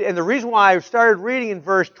 And the reason why I started reading in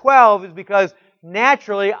verse 12 is because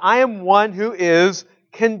naturally I am one who is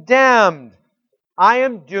condemned. I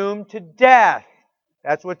am doomed to death.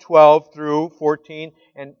 That's what 12 through 14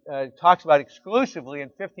 and talks about exclusively,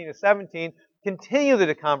 and 15 to 17 continue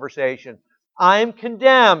the conversation. I'm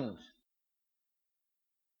condemned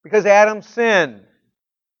because Adam sinned.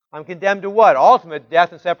 I'm condemned to what? Ultimate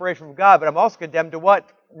death and separation from God, but I'm also condemned to what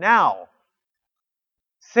now?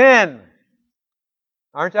 Sin.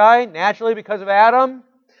 Aren't I? Naturally because of Adam.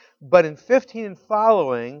 But in 15 and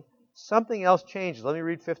following, something else changes. Let me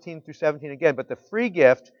read 15 through 17 again. But the free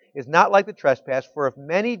gift is not like the trespass, for if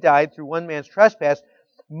many died through one man's trespass,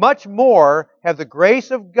 much more have the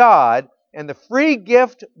grace of God and the free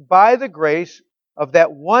gift by the grace of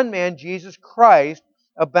that one man, Jesus Christ,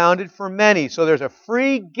 abounded for many. So there's a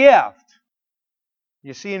free gift.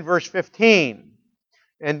 You see in verse 15.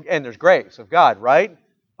 And there's grace of God, right?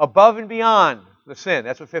 Above and beyond the sin.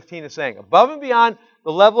 That's what 15 is saying. Above and beyond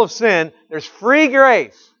the level of sin, there's free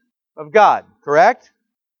grace of God, correct?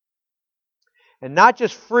 And not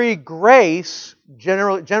just free grace,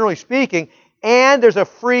 generally speaking, and there's a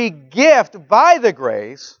free gift by the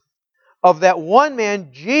grace of that one man,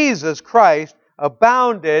 Jesus Christ,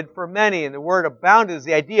 abounded for many. And the word abounded is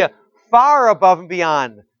the idea far above and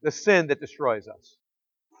beyond the sin that destroys us.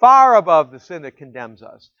 Far above the sin that condemns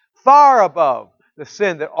us. Far above the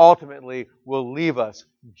sin that ultimately will leave us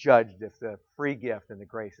judged if the free gift and the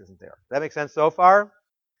grace isn't there. Does that make sense so far?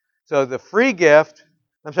 So the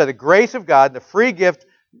the grace of God, the free gift,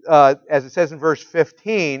 as it says in verse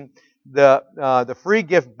 15, the free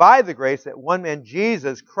gift by the grace that one man,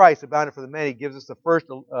 Jesus Christ, abounded for the many, gives us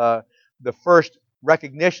the first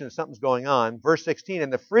recognition that something's going on. Verse 16,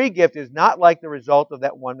 and the free gift is not like the result of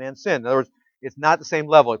that one man's sin. In other words, it's not the same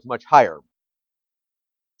level, it's much higher.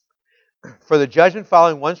 For the judgment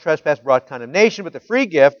following one's trespass brought condemnation, but the free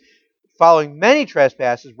gift following many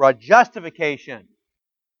trespasses brought justification.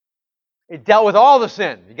 It dealt with all the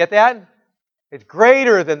sin. You get that? It's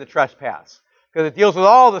greater than the trespass because it deals with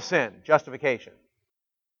all the sin, justification.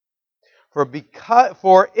 For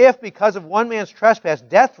if because of one man's trespass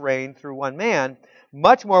death reigned through one man,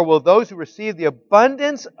 much more will those who receive the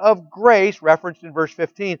abundance of grace, referenced in verse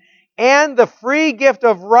 15, and the free gift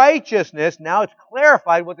of righteousness. Now it's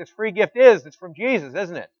clarified what this free gift is. It's from Jesus,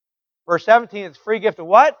 isn't it? Verse 17, it's free gift of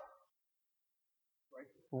what?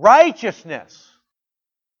 Righteousness.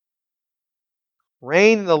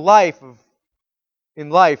 Reign in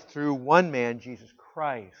life through one man, Jesus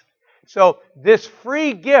Christ. So this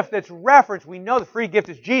free gift that's referenced, we know the free gift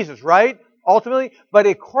is Jesus, right? Ultimately. But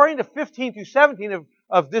according to 15 through 17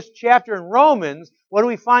 of this chapter in Romans, what do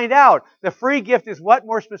we find out? The free gift is what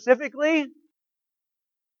more specifically?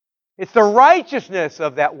 It's the righteousness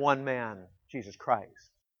of that one man, Jesus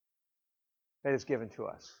Christ, that is given to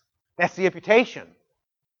us. That's the imputation.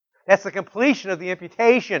 That's the completion of the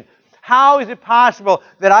imputation. How is it possible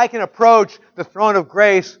that I can approach the throne of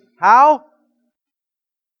grace? How?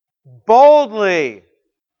 Boldly.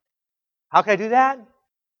 How can I do that?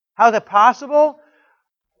 How is that possible?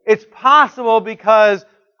 It's possible because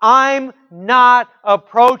I'm not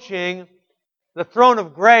approaching the throne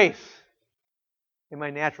of grace in my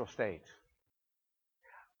natural state.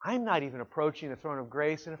 I'm not even approaching the throne of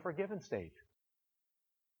grace in a forgiven state.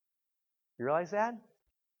 You realize that?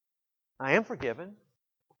 I am forgiven.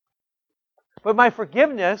 But my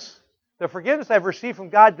forgiveness, the forgiveness I've received from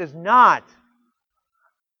God does not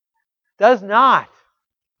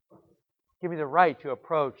give me the right to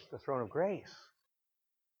approach the throne of grace.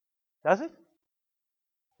 Does it?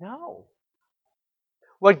 No.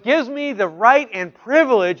 What gives me the right and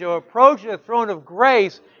privilege of approaching the throne of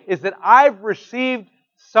grace is that I've received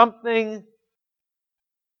something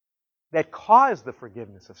that caused the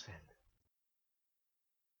forgiveness of sin.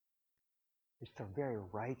 It's the very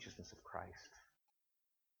righteousness of Christ.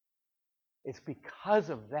 It's because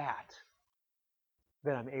of that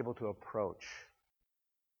I'm able to approach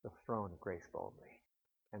the throne of grace boldly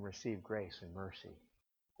and receive grace and mercy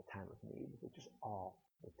at the time of need, which is all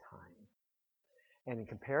the time. And in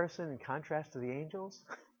comparison, in contrast to the angels,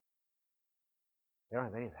 they don't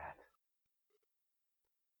have any of that.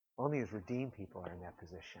 Only as redeemed people are in that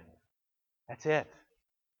position. That's it.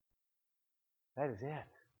 That is it.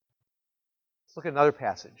 Let's look at another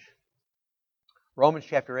passage. Romans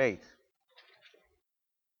chapter 8.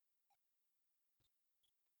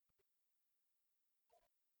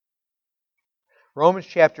 Romans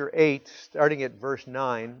chapter 8, starting at verse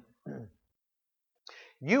 9.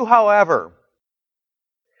 You, however,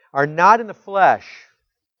 are not in the flesh,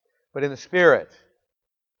 but in the Spirit,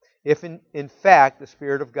 if in fact the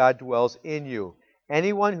Spirit of God dwells in you.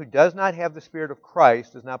 Anyone who does not have the Spirit of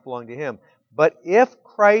Christ does not belong to him. But if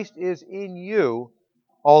Christ is in you,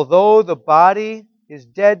 although the body is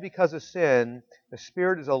dead because of sin, the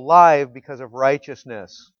Spirit is alive because of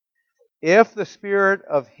righteousness. If the Spirit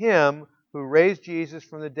of Him who raised Jesus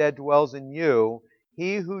from the dead dwells in you,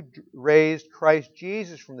 He who raised Christ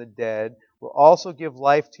Jesus from the dead will also give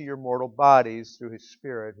life to your mortal bodies through His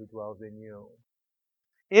Spirit who dwells in you.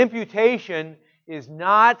 Imputation is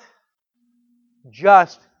not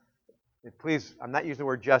just, please, I'm not using the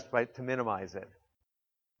word just to minimize it.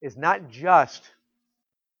 It's not just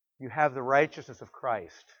you have the righteousness of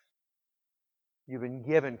Christ. You've been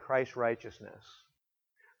given Christ's righteousness.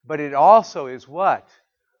 But it also is what?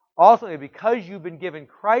 Ultimately, because you've been given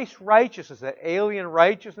Christ's righteousness, that alien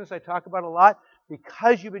righteousness I talk about a lot,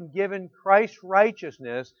 because you've been given Christ's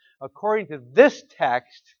righteousness, according to this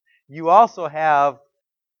text, you also have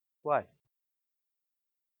what?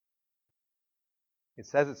 It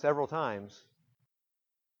says it several times.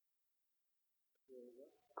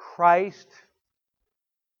 Christ.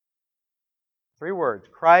 3 words.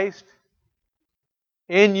 Christ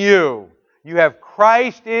in you. You have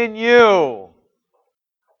Christ in you.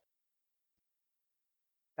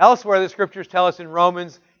 Elsewhere, the scriptures tell us in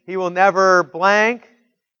Romans, He will never blank,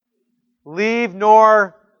 leave,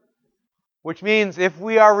 nor, which means if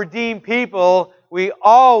we are redeemed people, we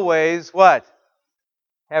always, what?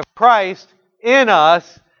 Have Christ in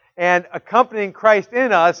us, and accompanying Christ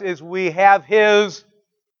in us is we have His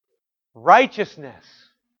righteousness.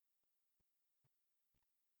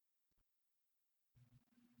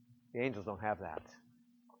 The angels don't have that.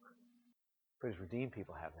 But His redeemed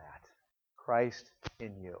people have that. Christ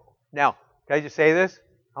in you. Now, can I just say this?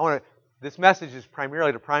 This message is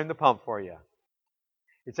primarily to prime the pump for you.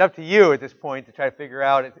 It's up to you at this point to try to figure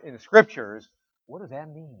out in the Scriptures, what does that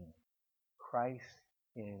mean? Christ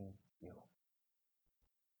in you.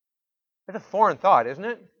 That's a foreign thought, isn't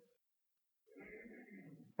it?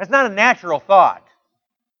 That's not a natural thought.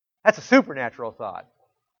 That's a supernatural thought.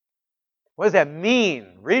 What does that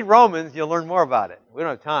mean? Read Romans, you'll learn more about it. We don't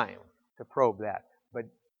have time to probe that. But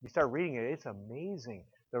you start reading it, it's amazing.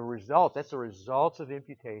 The results, that's the results of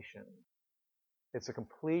imputation. It's a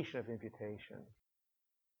completion of imputation.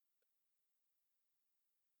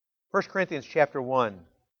 1 Corinthians chapter 1.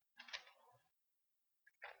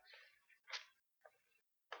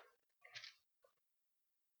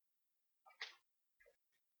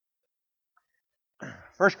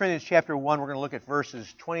 1 Corinthians chapter 1, we're going to look at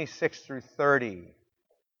verses 26 through 30.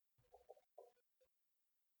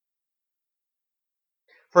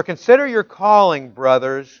 For consider your calling,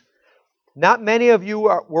 brothers. Not many of you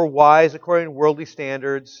were wise according to worldly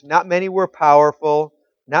standards. Not many were powerful.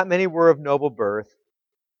 Not many were of noble birth.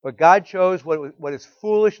 But God chose what is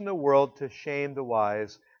foolish in the world to shame the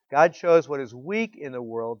wise. God chose what is weak in the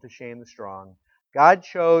world to shame the strong. God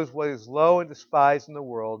chose what is low and despised in the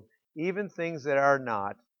world, even things that are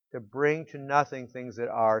not, to bring to nothing things that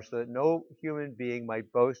are, so that no human being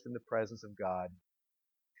might boast in the presence of God.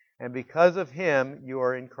 And because of Him you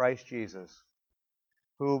are in Christ Jesus,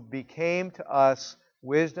 who became to us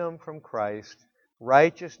wisdom from Christ,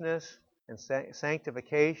 righteousness and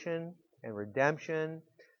sanctification and redemption,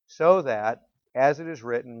 so that, as it is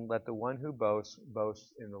written, let the one who boasts,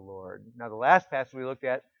 boast in the Lord. Now the last passage we looked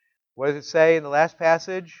at, what does it say in the last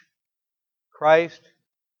passage? Christ,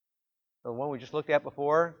 the one we just looked at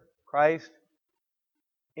before, Christ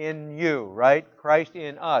in you, right? Christ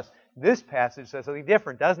in us. This passage says something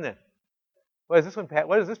different, doesn't it? What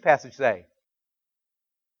does this passage say?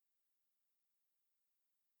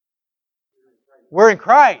 We're in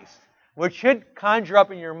Christ, which should conjure up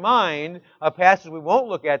in your mind a passage we won't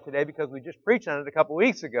look at today because we just preached on it a couple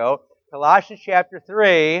weeks ago. Colossians chapter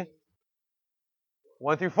 3,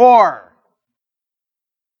 1 through 4.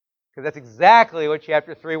 Because that's exactly what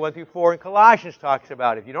chapter 3, 1 through 4 in Colossians talks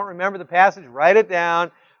about. If you don't remember the passage, write it down.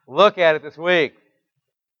 Look at it this week.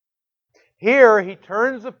 Here, he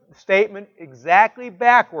turns the statement exactly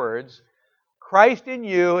backwards. Christ in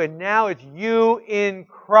you, and now it's you in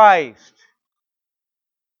Christ.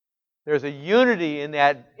 There's a unity in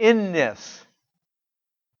that inness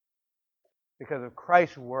because of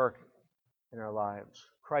Christ's work in our lives.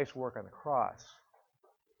 Christ's work on the cross.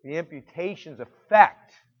 The imputation's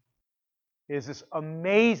effect is this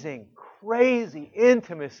amazing, crazy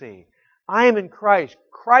intimacy. I am in Christ,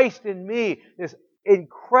 Christ in me, this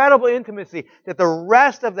incredible intimacy that the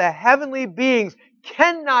rest of the heavenly beings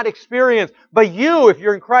cannot experience. But you, if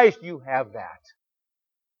you're in Christ, you have that.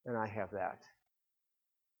 And I have that.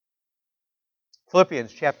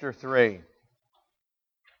 Philippians chapter 3.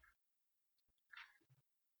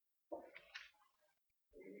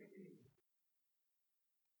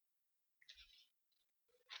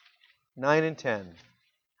 Nine and 10.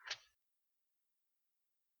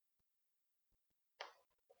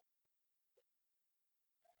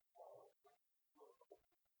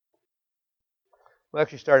 We'll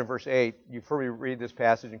actually start in verse 8. You've heard me read this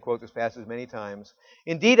passage and quote this passage many times.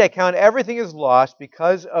 Indeed, I count everything as lost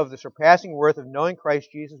because of the surpassing worth of knowing Christ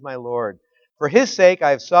Jesus my Lord. For His sake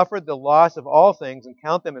I have suffered the loss of all things and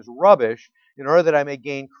count them as rubbish in order that I may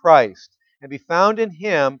gain Christ and be found in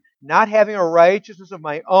Him, not having a righteousness of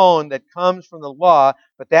my own that comes from the law,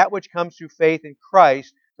 but that which comes through faith in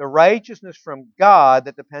Christ, the righteousness from God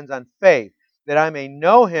that depends on faith, that I may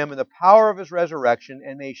know Him in the power of His resurrection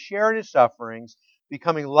and may share in His sufferings,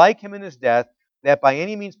 becoming like Him in His death, that by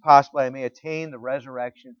any means possible I may attain the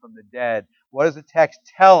resurrection from the dead. What does the text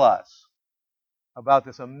tell us about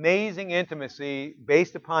this amazing intimacy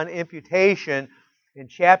based upon imputation? In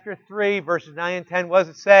chapter 3, verses 9 and 10, what does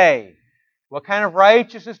it say? What kind of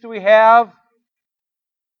righteousness do we have?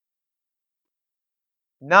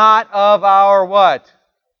 Not of our what?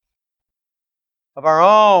 Of our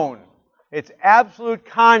own. It's absolute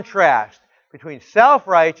contrast between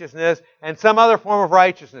self-righteousness and some other form of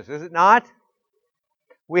righteousness, is it not?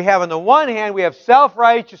 we have on the one hand, we have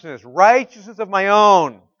self-righteousness, righteousness of my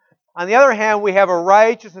own. On the other hand, we have a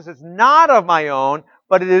righteousness that's not of my own,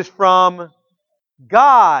 but it is from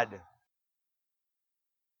God.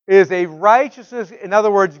 It is a righteousness, in other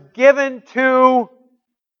words, given to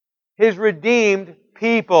His redeemed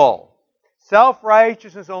people.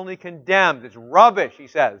 Self-righteousness only condemns. It's rubbish, he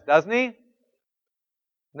says, doesn't he? Isn't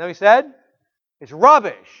that what he said? It's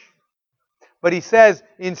rubbish. But he says,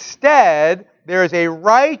 instead, there is a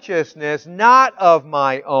righteousness not of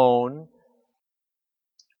my own.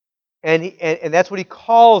 And that's what he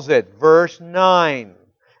calls it, verse 9.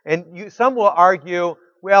 And some will argue,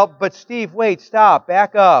 well, but Steve, wait, stop,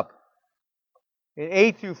 back up. In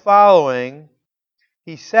 8 through following,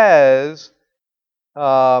 he says,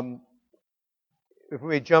 if we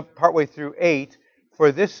may jump partway through 8,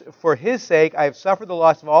 for his sake I have suffered the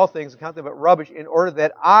loss of all things and count them but rubbish in order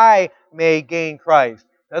that I may gain Christ.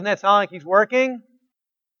 Doesn't that sound like he's working?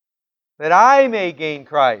 That I may gain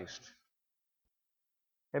Christ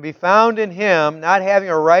and be found in Him, not having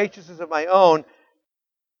a righteousness of my own.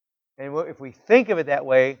 And if we think of it that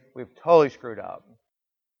way, we've totally screwed up.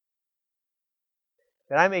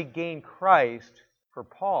 That I may gain Christ, for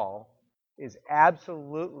Paul, is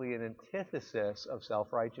absolutely an antithesis of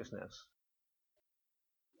self-righteousness.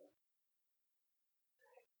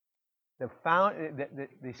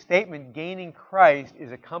 The statement gaining Christ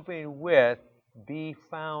is accompanied with be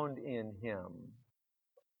found in Him.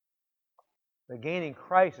 The gaining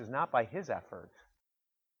Christ is not by his effort,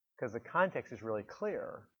 because the context is really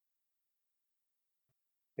clear.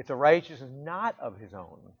 It's a righteousness not of his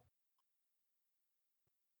own.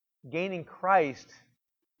 Gaining Christ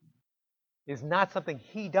is not something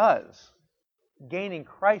he does. Gaining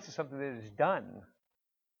Christ is something that is done.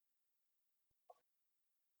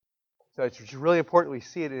 So it's really important we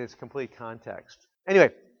see it in its complete context.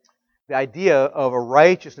 Anyway, the idea of a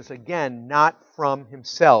righteousness, again, not from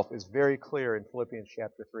himself, is very clear in Philippians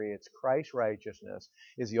chapter 3. It's Christ's righteousness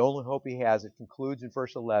is the only hope he has. It concludes in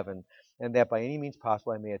verse 11, and that by any means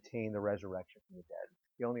possible I may attain the resurrection from the dead.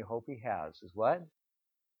 The only hope he has is what?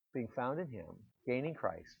 Being found in Him, gaining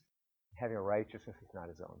Christ, having a righteousness that's not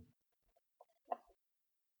his own.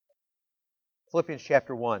 Philippians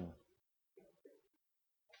chapter 1.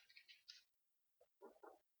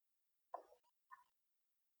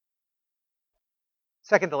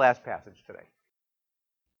 Second to last passage today.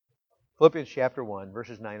 Philippians chapter 1,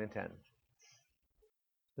 verses 9 and 10.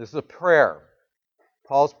 This is a prayer.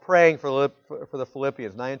 Paul's praying for the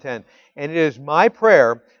Philippians, 9 and 10. And it is my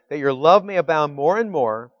prayer that your love may abound more and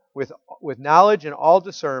more with knowledge and all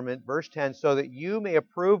discernment, verse 10, so that you may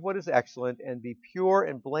approve what is excellent and be pure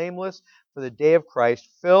and blameless for the day of Christ,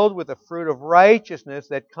 filled with the fruit of righteousness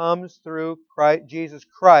that comes through Jesus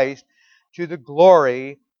Christ to the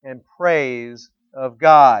glory and praise of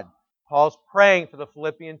God. Paul's praying for the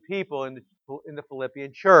Philippian people in the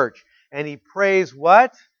Philippian church. And he prays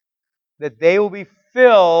what? That they will be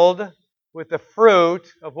filled with the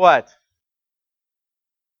fruit of what?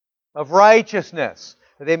 Of righteousness.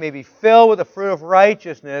 That they may be filled with the fruit of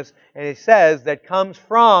righteousness. And he says that comes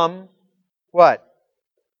from what?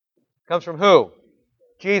 Comes from who?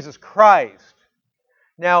 Jesus Christ.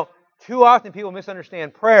 Now, too often people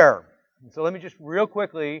misunderstand prayer. So let me just real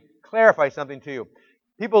quickly clarify something to you.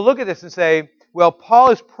 People look at this and say, well,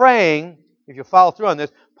 Paul is praying, if you follow through on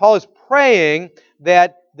this, Paul is praying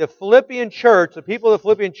that the Philippian church, the people of the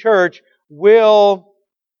Philippian church, will,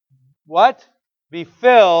 what? Be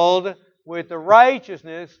filled with the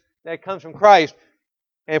righteousness that comes from Christ.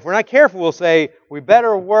 And if we're not careful, we'll say, we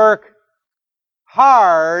better work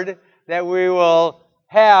hard that we will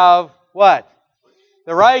have, what?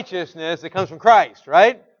 The righteousness that comes from Christ,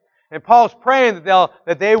 right? And Paul's praying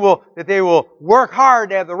that they will work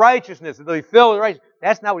hard to have the righteousness, that they'll be filled with righteousness.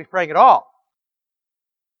 That's not what he's praying at all.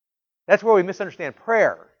 That's where we misunderstand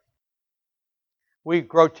prayer. We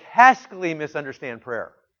grotesquely misunderstand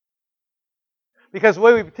prayer. Because the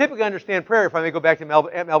way we typically understand prayer, if I may go back to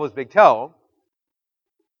Aunt Melba's big toe,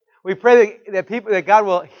 we pray that God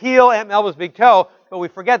will heal Aunt Melba's big toe, but we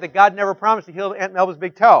forget that God never promised to heal Aunt Melba's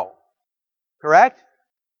big toe. Correct?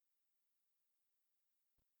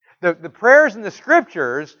 The prayers in the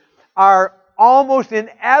Scriptures are almost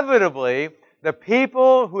inevitably the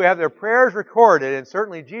people who have their prayers recorded, and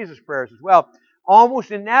certainly Jesus' prayers as well,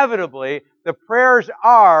 almost inevitably the prayers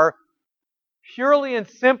are purely and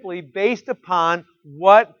simply based upon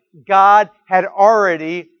what God had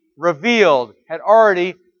already revealed, had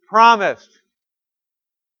already promised.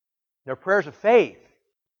 They're prayers of faith.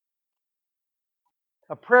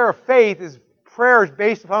 A prayer of faith is prayers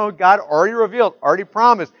based upon what God already revealed, already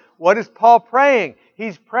promised. What is Paul praying?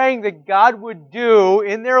 He's praying that God would do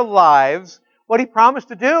in their lives what He promised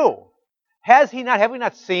to do. Have we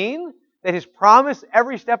not seen that He's promised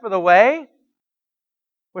every step of the way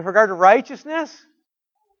with regard to righteousness?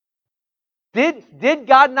 Did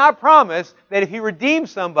God not promise that if He redeems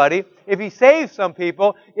somebody, if He saves some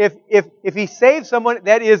people, if He saves someone,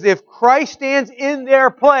 that is, if Christ stands in their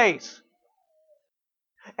place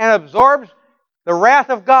and absorbs the wrath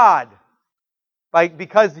of God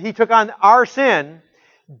because He took on our sin,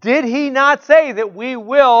 did He not say that we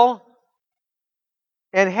will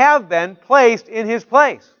and have been placed in His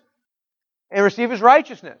place and receive His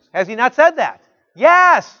righteousness? Has He not said that?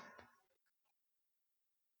 Yes!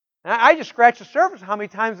 And I just scratched the surface of how many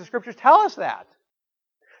times the Scriptures tell us that.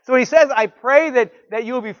 So when He says, I pray that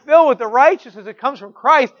you will be filled with the righteousness that comes from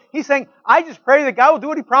Christ, He's saying, I just pray that God will do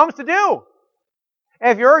what He promised to do.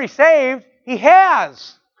 And if you're already saved, He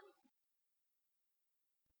has.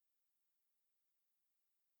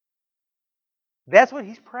 That's what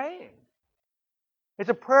He's praying. It's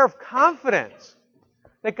a prayer of confidence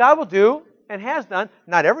that God will do and has done.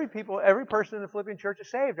 Not every person in the Philippian church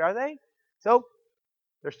is saved, are they? So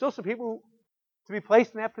there's still some people to be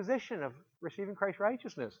placed in that position of receiving Christ's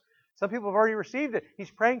righteousness. Some people have already received it.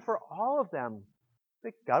 He's praying for all of them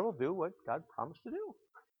that God will do what God promised to do.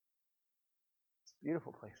 It's a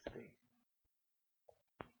beautiful place to be.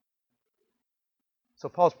 So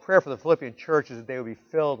Paul's prayer for the Philippian church is that they will be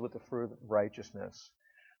filled with the fruit of righteousness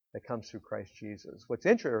that comes through Christ Jesus. What's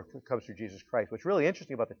interesting comes through Jesus Christ. What's really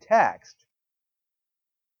interesting about the text,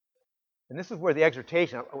 and this is where the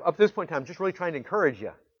exhortation, up to this point in time, I'm just really trying to encourage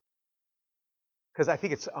you, because I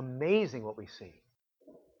think it's amazing what we see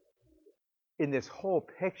in this whole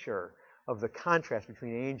picture of the contrast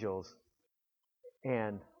between angels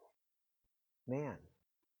and man.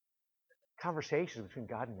 Conversations between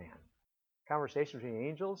God and man. Conversations between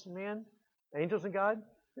angels and man, angels and God,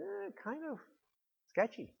 kind of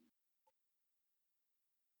sketchy.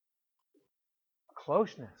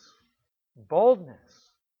 Closeness,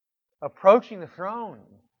 boldness, approaching the throne.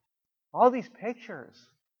 All these pictures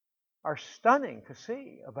are stunning to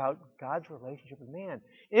see about God's relationship with man.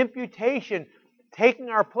 Imputation, taking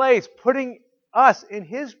our place, putting us in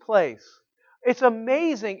His place. It's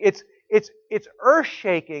amazing. It's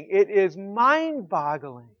earth-shaking. It is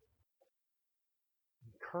mind-boggling.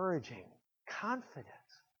 Encouraging, confidence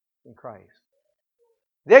in Christ.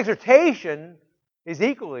 The exhortation is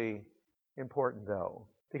equally important, though,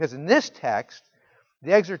 because in this text,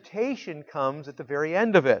 the exhortation comes at the very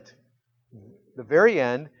end of it. The very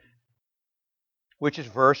end, which is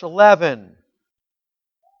verse 11.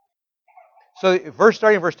 So,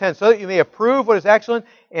 starting in verse 10, so that you may approve what is excellent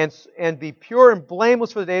and be pure and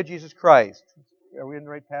blameless for the day of Jesus Christ. Are we in the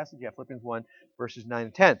right passage? Yeah, Philippians 1, verses 9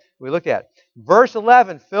 and 10. We looked at. Verse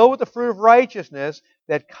 11, filled with the fruit of righteousness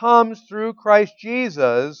that comes through Christ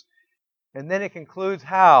Jesus. And then it concludes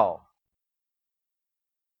how?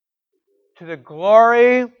 To the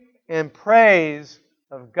glory and praise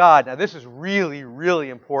of God. Now this is really, really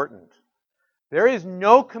important. There is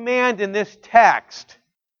no command in this text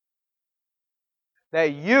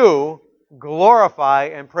that you glorify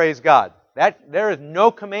and praise God. There is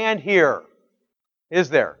no command here. Is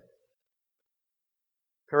there?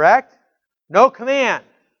 Correct? No command.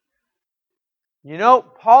 You know,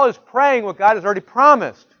 Paul is praying what God has already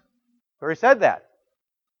promised. He already said that.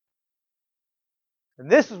 And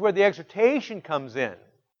this is where the exhortation comes in.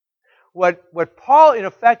 What Paul, in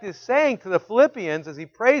effect, is saying to the Philippians as he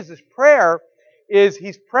prays this prayer is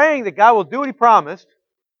he's praying that God will do what He promised,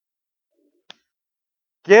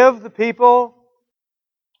 give the people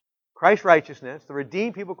Christ's righteousness, the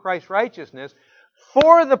redeemed people Christ's righteousness,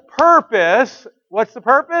 for the purpose, what's the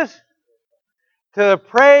purpose? To the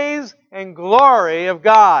praise and glory of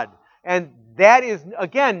God. And that is,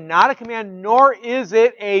 again, not a command, nor is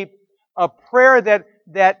it a prayer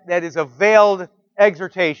that is a veiled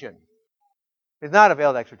exhortation. It's not a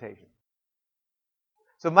veiled exhortation.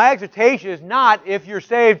 So my exhortation is not, if you're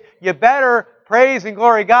saved, you better praise and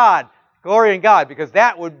glory in God, because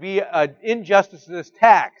that would be an injustice to this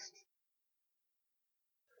text.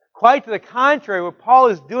 Quite to the contrary, what Paul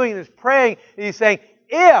is doing is praying, and he's saying,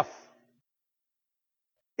 if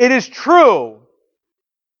it is true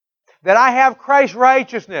that I have Christ's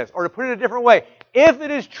righteousness, or to put it a different way, if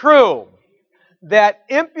it is true that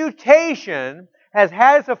imputation has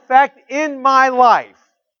had its effect in my life,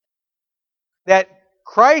 that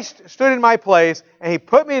Christ stood in my place and He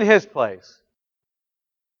put me in His place,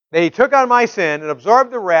 that He took on my sin and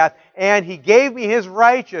absorbed the wrath, and He gave me His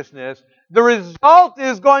righteousness, the result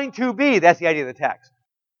is going to be, that's the idea of the text.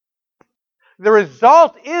 The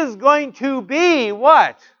result is going to be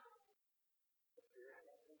what?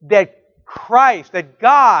 that Christ, that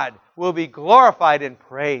God will be glorified and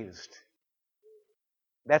praised.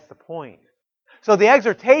 That's the point. So the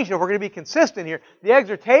exhortation, if we're going to be consistent here, the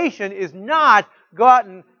exhortation is not go out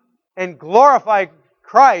and glorify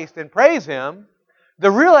Christ and praise Him. The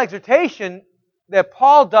real exhortation that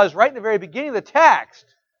Paul does right in the very beginning of the text,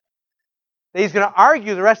 that he's going to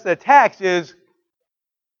argue the rest of the text, is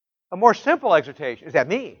a more simple exhortation. Is that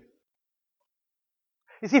me?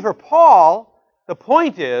 You see, for Paul, the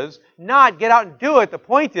point is not get out and do it. The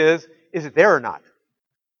point is it there or not?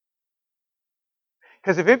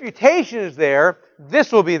 Because if imputation is there,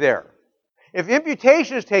 this will be there. If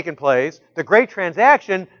imputation has taken place, the great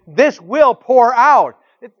transaction, this will pour out.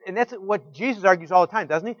 And that's what Jesus argues all the time,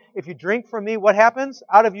 doesn't he? If you drink from me, what happens?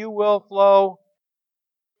 Out of you will flow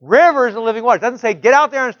rivers of living water. It doesn't say get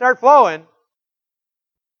out there and start flowing.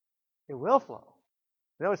 It will flow.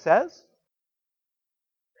 You know what it says?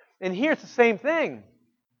 And here it's the same thing.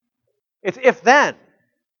 It's if then.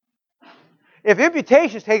 If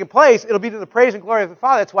imputation has taken place, it'll be to the praise and glory of the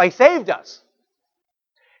Father. That's why He saved us.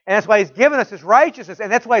 And that's why He's given us His righteousness.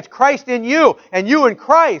 And that's why it's Christ in you and you in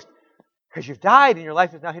Christ. Because you've died and your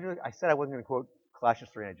life is now hidden. I said I wasn't going to quote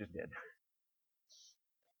Colossians 3, and I just did.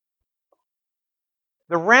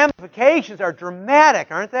 The ramifications are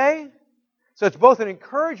dramatic, aren't they? So it's both an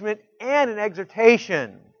encouragement and an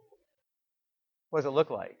exhortation. What does it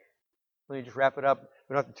look like? Let me just wrap it up.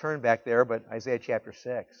 We don't have to turn back there, but Isaiah chapter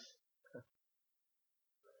 6.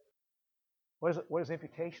 What does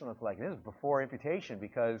imputation look like? This is before imputation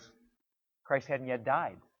because Christ hadn't yet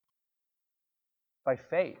died. By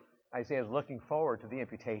faith, Isaiah is looking forward to the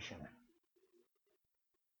imputation.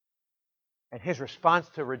 And his response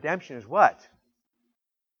to redemption is what?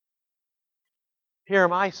 Here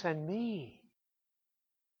am I, send me.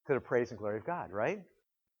 To the praise and glory of God, right?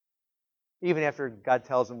 Even after God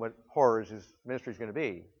tells him what horrors his ministry is going to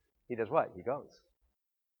be, he does what? He goes.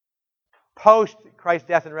 Post Christ's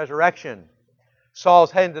death and resurrection,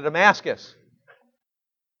 Saul's heading to Damascus,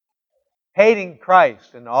 hating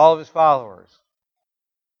Christ and all of his followers.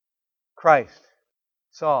 Christ,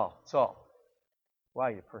 Saul, why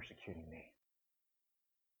are you persecuting me?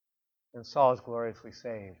 And Saul is gloriously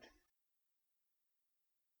saved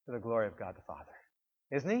to the glory of God the Father.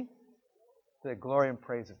 Isn't he? To the glory and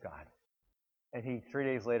praise of God. And he 3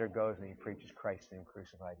 days later goes and he preaches Christ and Him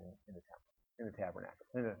crucified in the temple, in the tabernacle,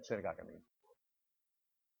 in the synagogue, I mean.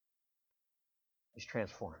 He's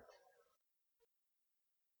transformed.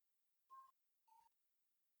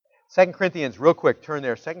 2 Corinthians, real quick, turn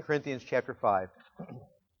there. 2 Corinthians chapter 5.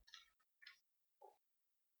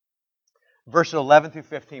 Verses 11 through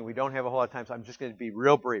 15. We don't have a whole lot of time, so I'm just going to be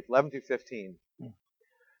real brief. 11 through 15.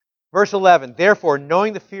 Verse 11, therefore,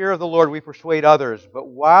 knowing the fear of the Lord, we persuade others. But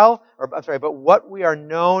what we are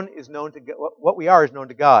is known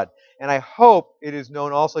to God, and I hope it is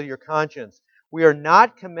known also to your conscience. We are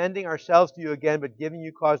not commending ourselves to you again, but giving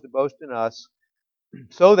you cause to boast in us,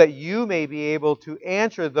 so that you may be able to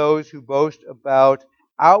answer those who boast about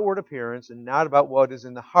outward appearance and not about what is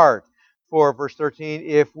in the heart. For verse 13,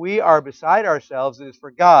 if we are beside ourselves, it is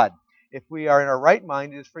for God. If we are in our right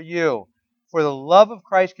mind, it is for you. For the love of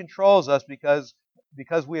Christ controls us, because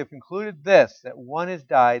we have concluded this, that one has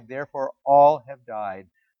died, therefore all have died.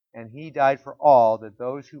 And He died for all, that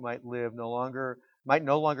those who might no longer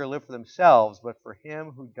live for themselves, but for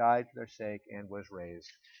Him who died for their sake and was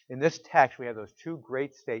raised. In this text, we have those two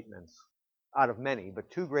great statements, out of many,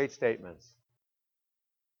 but two great statements.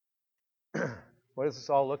 What does this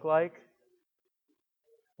all look like?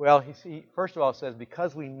 Well, first of all, it says,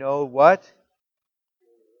 because we know what?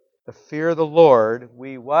 The fear of the Lord,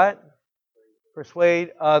 we what?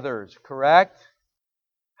 Persuade others, correct?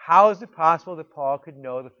 How is it possible that Paul could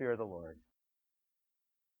know the fear of the Lord?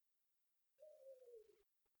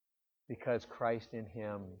 Because Christ in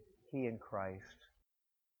him, he in Christ,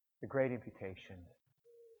 the great imputation.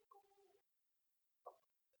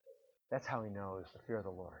 That's how he knows the fear of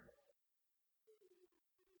the Lord.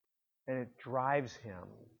 And it drives him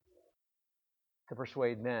to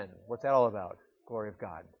persuade men. What's that all about? Glory of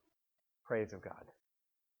God. Praise of God.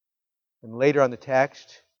 And later on the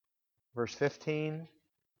text, verse 15,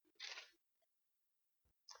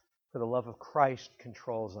 for the love of Christ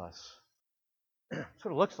controls us. That's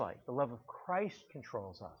what it looks like. The love of Christ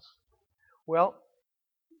controls us. Well,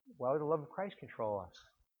 why would the love of Christ control us?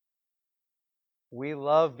 We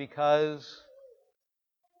love because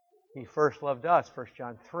He first loved us, 1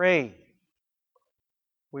 John 3.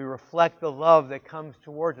 We reflect the love that comes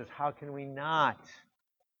towards us. How can we not?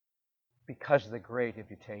 Because of the great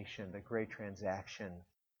imputation, the great transaction.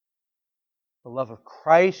 The love of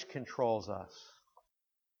Christ controls us.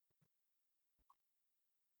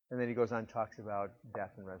 And then he goes on and talks about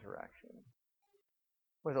death and resurrection.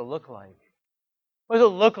 What does it look like? What does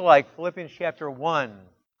it look like, Philippians chapter 1,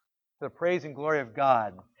 the praise and glory of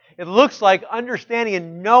God? It looks like understanding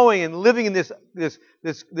and knowing and living in this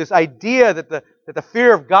idea that the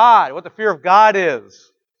fear of God, what the fear of God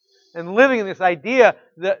is, and living in this idea,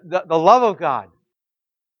 the love of God.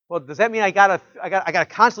 Well, does that mean I gotta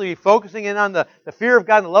constantly be focusing in on the fear of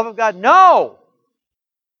God and the love of God? No!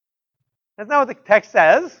 That's not what the text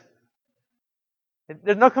says.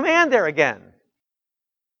 There's no command there again.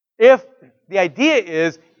 If the idea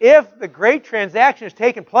is, if the great transaction has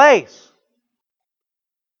taken place,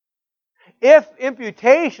 if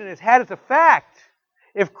imputation has had its effect,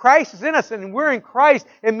 if Christ is in us and we're in Christ,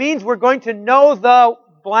 it means we're going to know the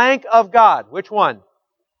blank of God. Which one?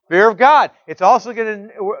 Fear of God. We're also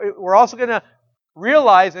going to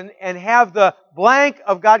realize and have the blank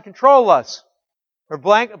of God control us. Or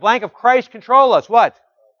blank of Christ control us. What?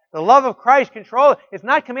 The love of Christ control us. It's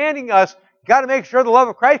not commanding us, got to make sure the love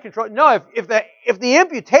of Christ control. No, if the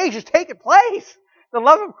imputation has taken place, the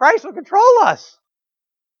love of Christ will control us.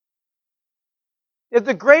 If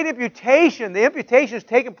the great imputation, the imputation has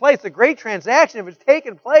taken place, the great transaction, if it's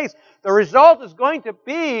taken place, the result is going to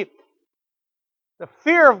be the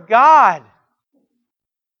fear of God.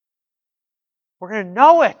 We're going to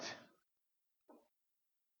know it.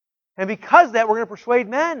 And because of that, we're going to persuade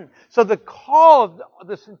men. So the call of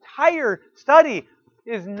this entire study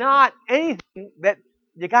is not anything that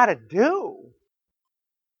you got to do.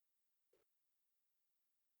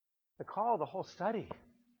 The call of the whole study,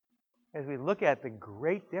 as we look at the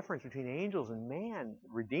great difference between angels and man,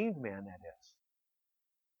 redeemed man that is.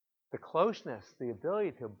 The closeness, the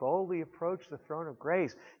ability to boldly approach the throne of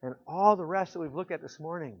grace, and all the rest that we've looked at this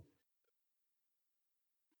morning.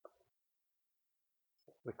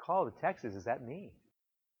 The call of the text is that me?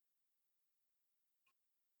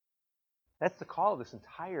 That's the call of this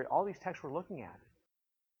entire, all these texts we're looking at.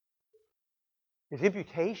 Is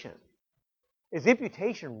imputation. Is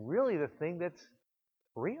imputation really the thing that's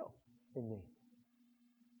real in me?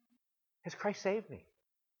 Has Christ saved me?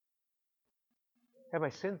 Have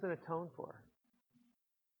my sins been atoned for?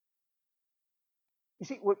 You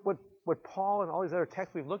see, what Paul and all these other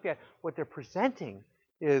texts we've looked at, what they're presenting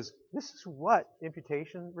is this is what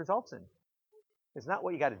imputation results in. It's not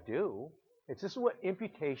what you got to do. It's this is what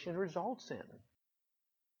imputation results in.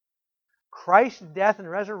 Christ's death and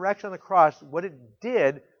resurrection on the cross, what it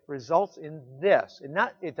did results in this.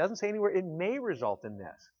 It doesn't say anywhere it may result in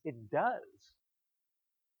this. It does.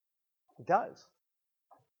 It does.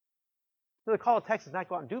 So the call of text is not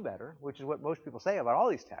go out and do better, which is what most people say about all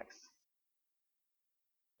these texts.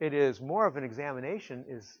 It is more of an examination,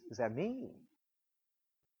 is that me?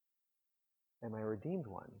 Am I a redeemed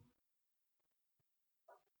one?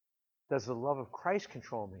 Does the love of Christ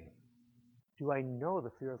control me? Do I know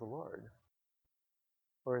the fear of the Lord?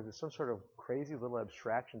 Or is it some sort of crazy little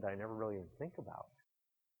abstraction that I never really even think about?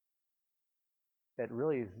 That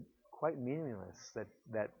really is quite meaningless,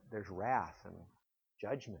 that there's wrath and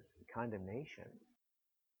judgment and condemnation.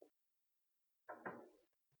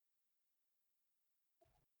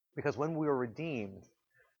 Because when we were redeemed,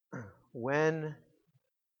 when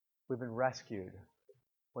we've been rescued,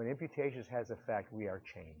 when imputation has effect, we are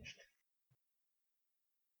changed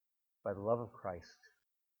by the love of Christ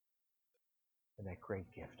and that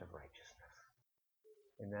great gift of righteousness.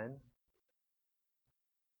 Amen?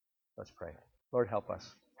 Let's pray. Lord, help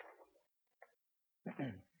us.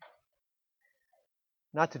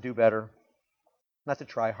 Not to do better, not to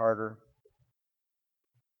try harder.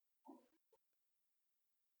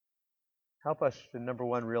 Help us to, number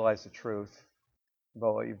one, realize the truth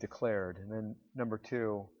about what you've declared. And then, number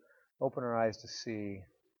two, open our eyes to see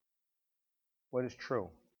what is true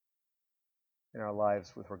in our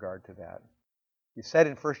lives with regard to that. You said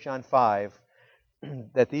in 1 John 5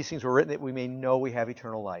 that these things were written that we may know we have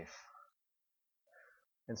eternal life.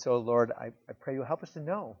 And so, Lord, I pray you'll help us to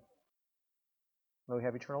know that we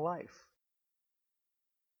have eternal life.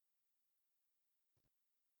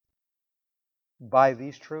 By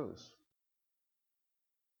these truths.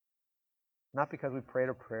 Not because we prayed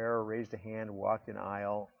a prayer or raised a hand, walked an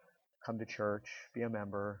aisle, come to church, be a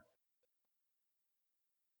member.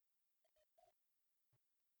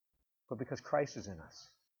 But because Christ is in us.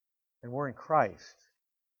 And we're in Christ.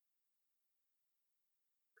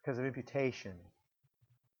 Because of imputation.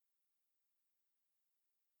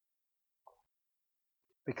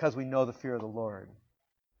 Because we know the fear of the Lord.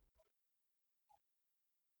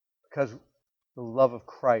 Because the love of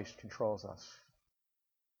Christ controls us.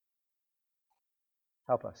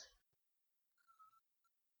 Help us.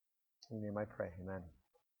 In your name I pray. Amen.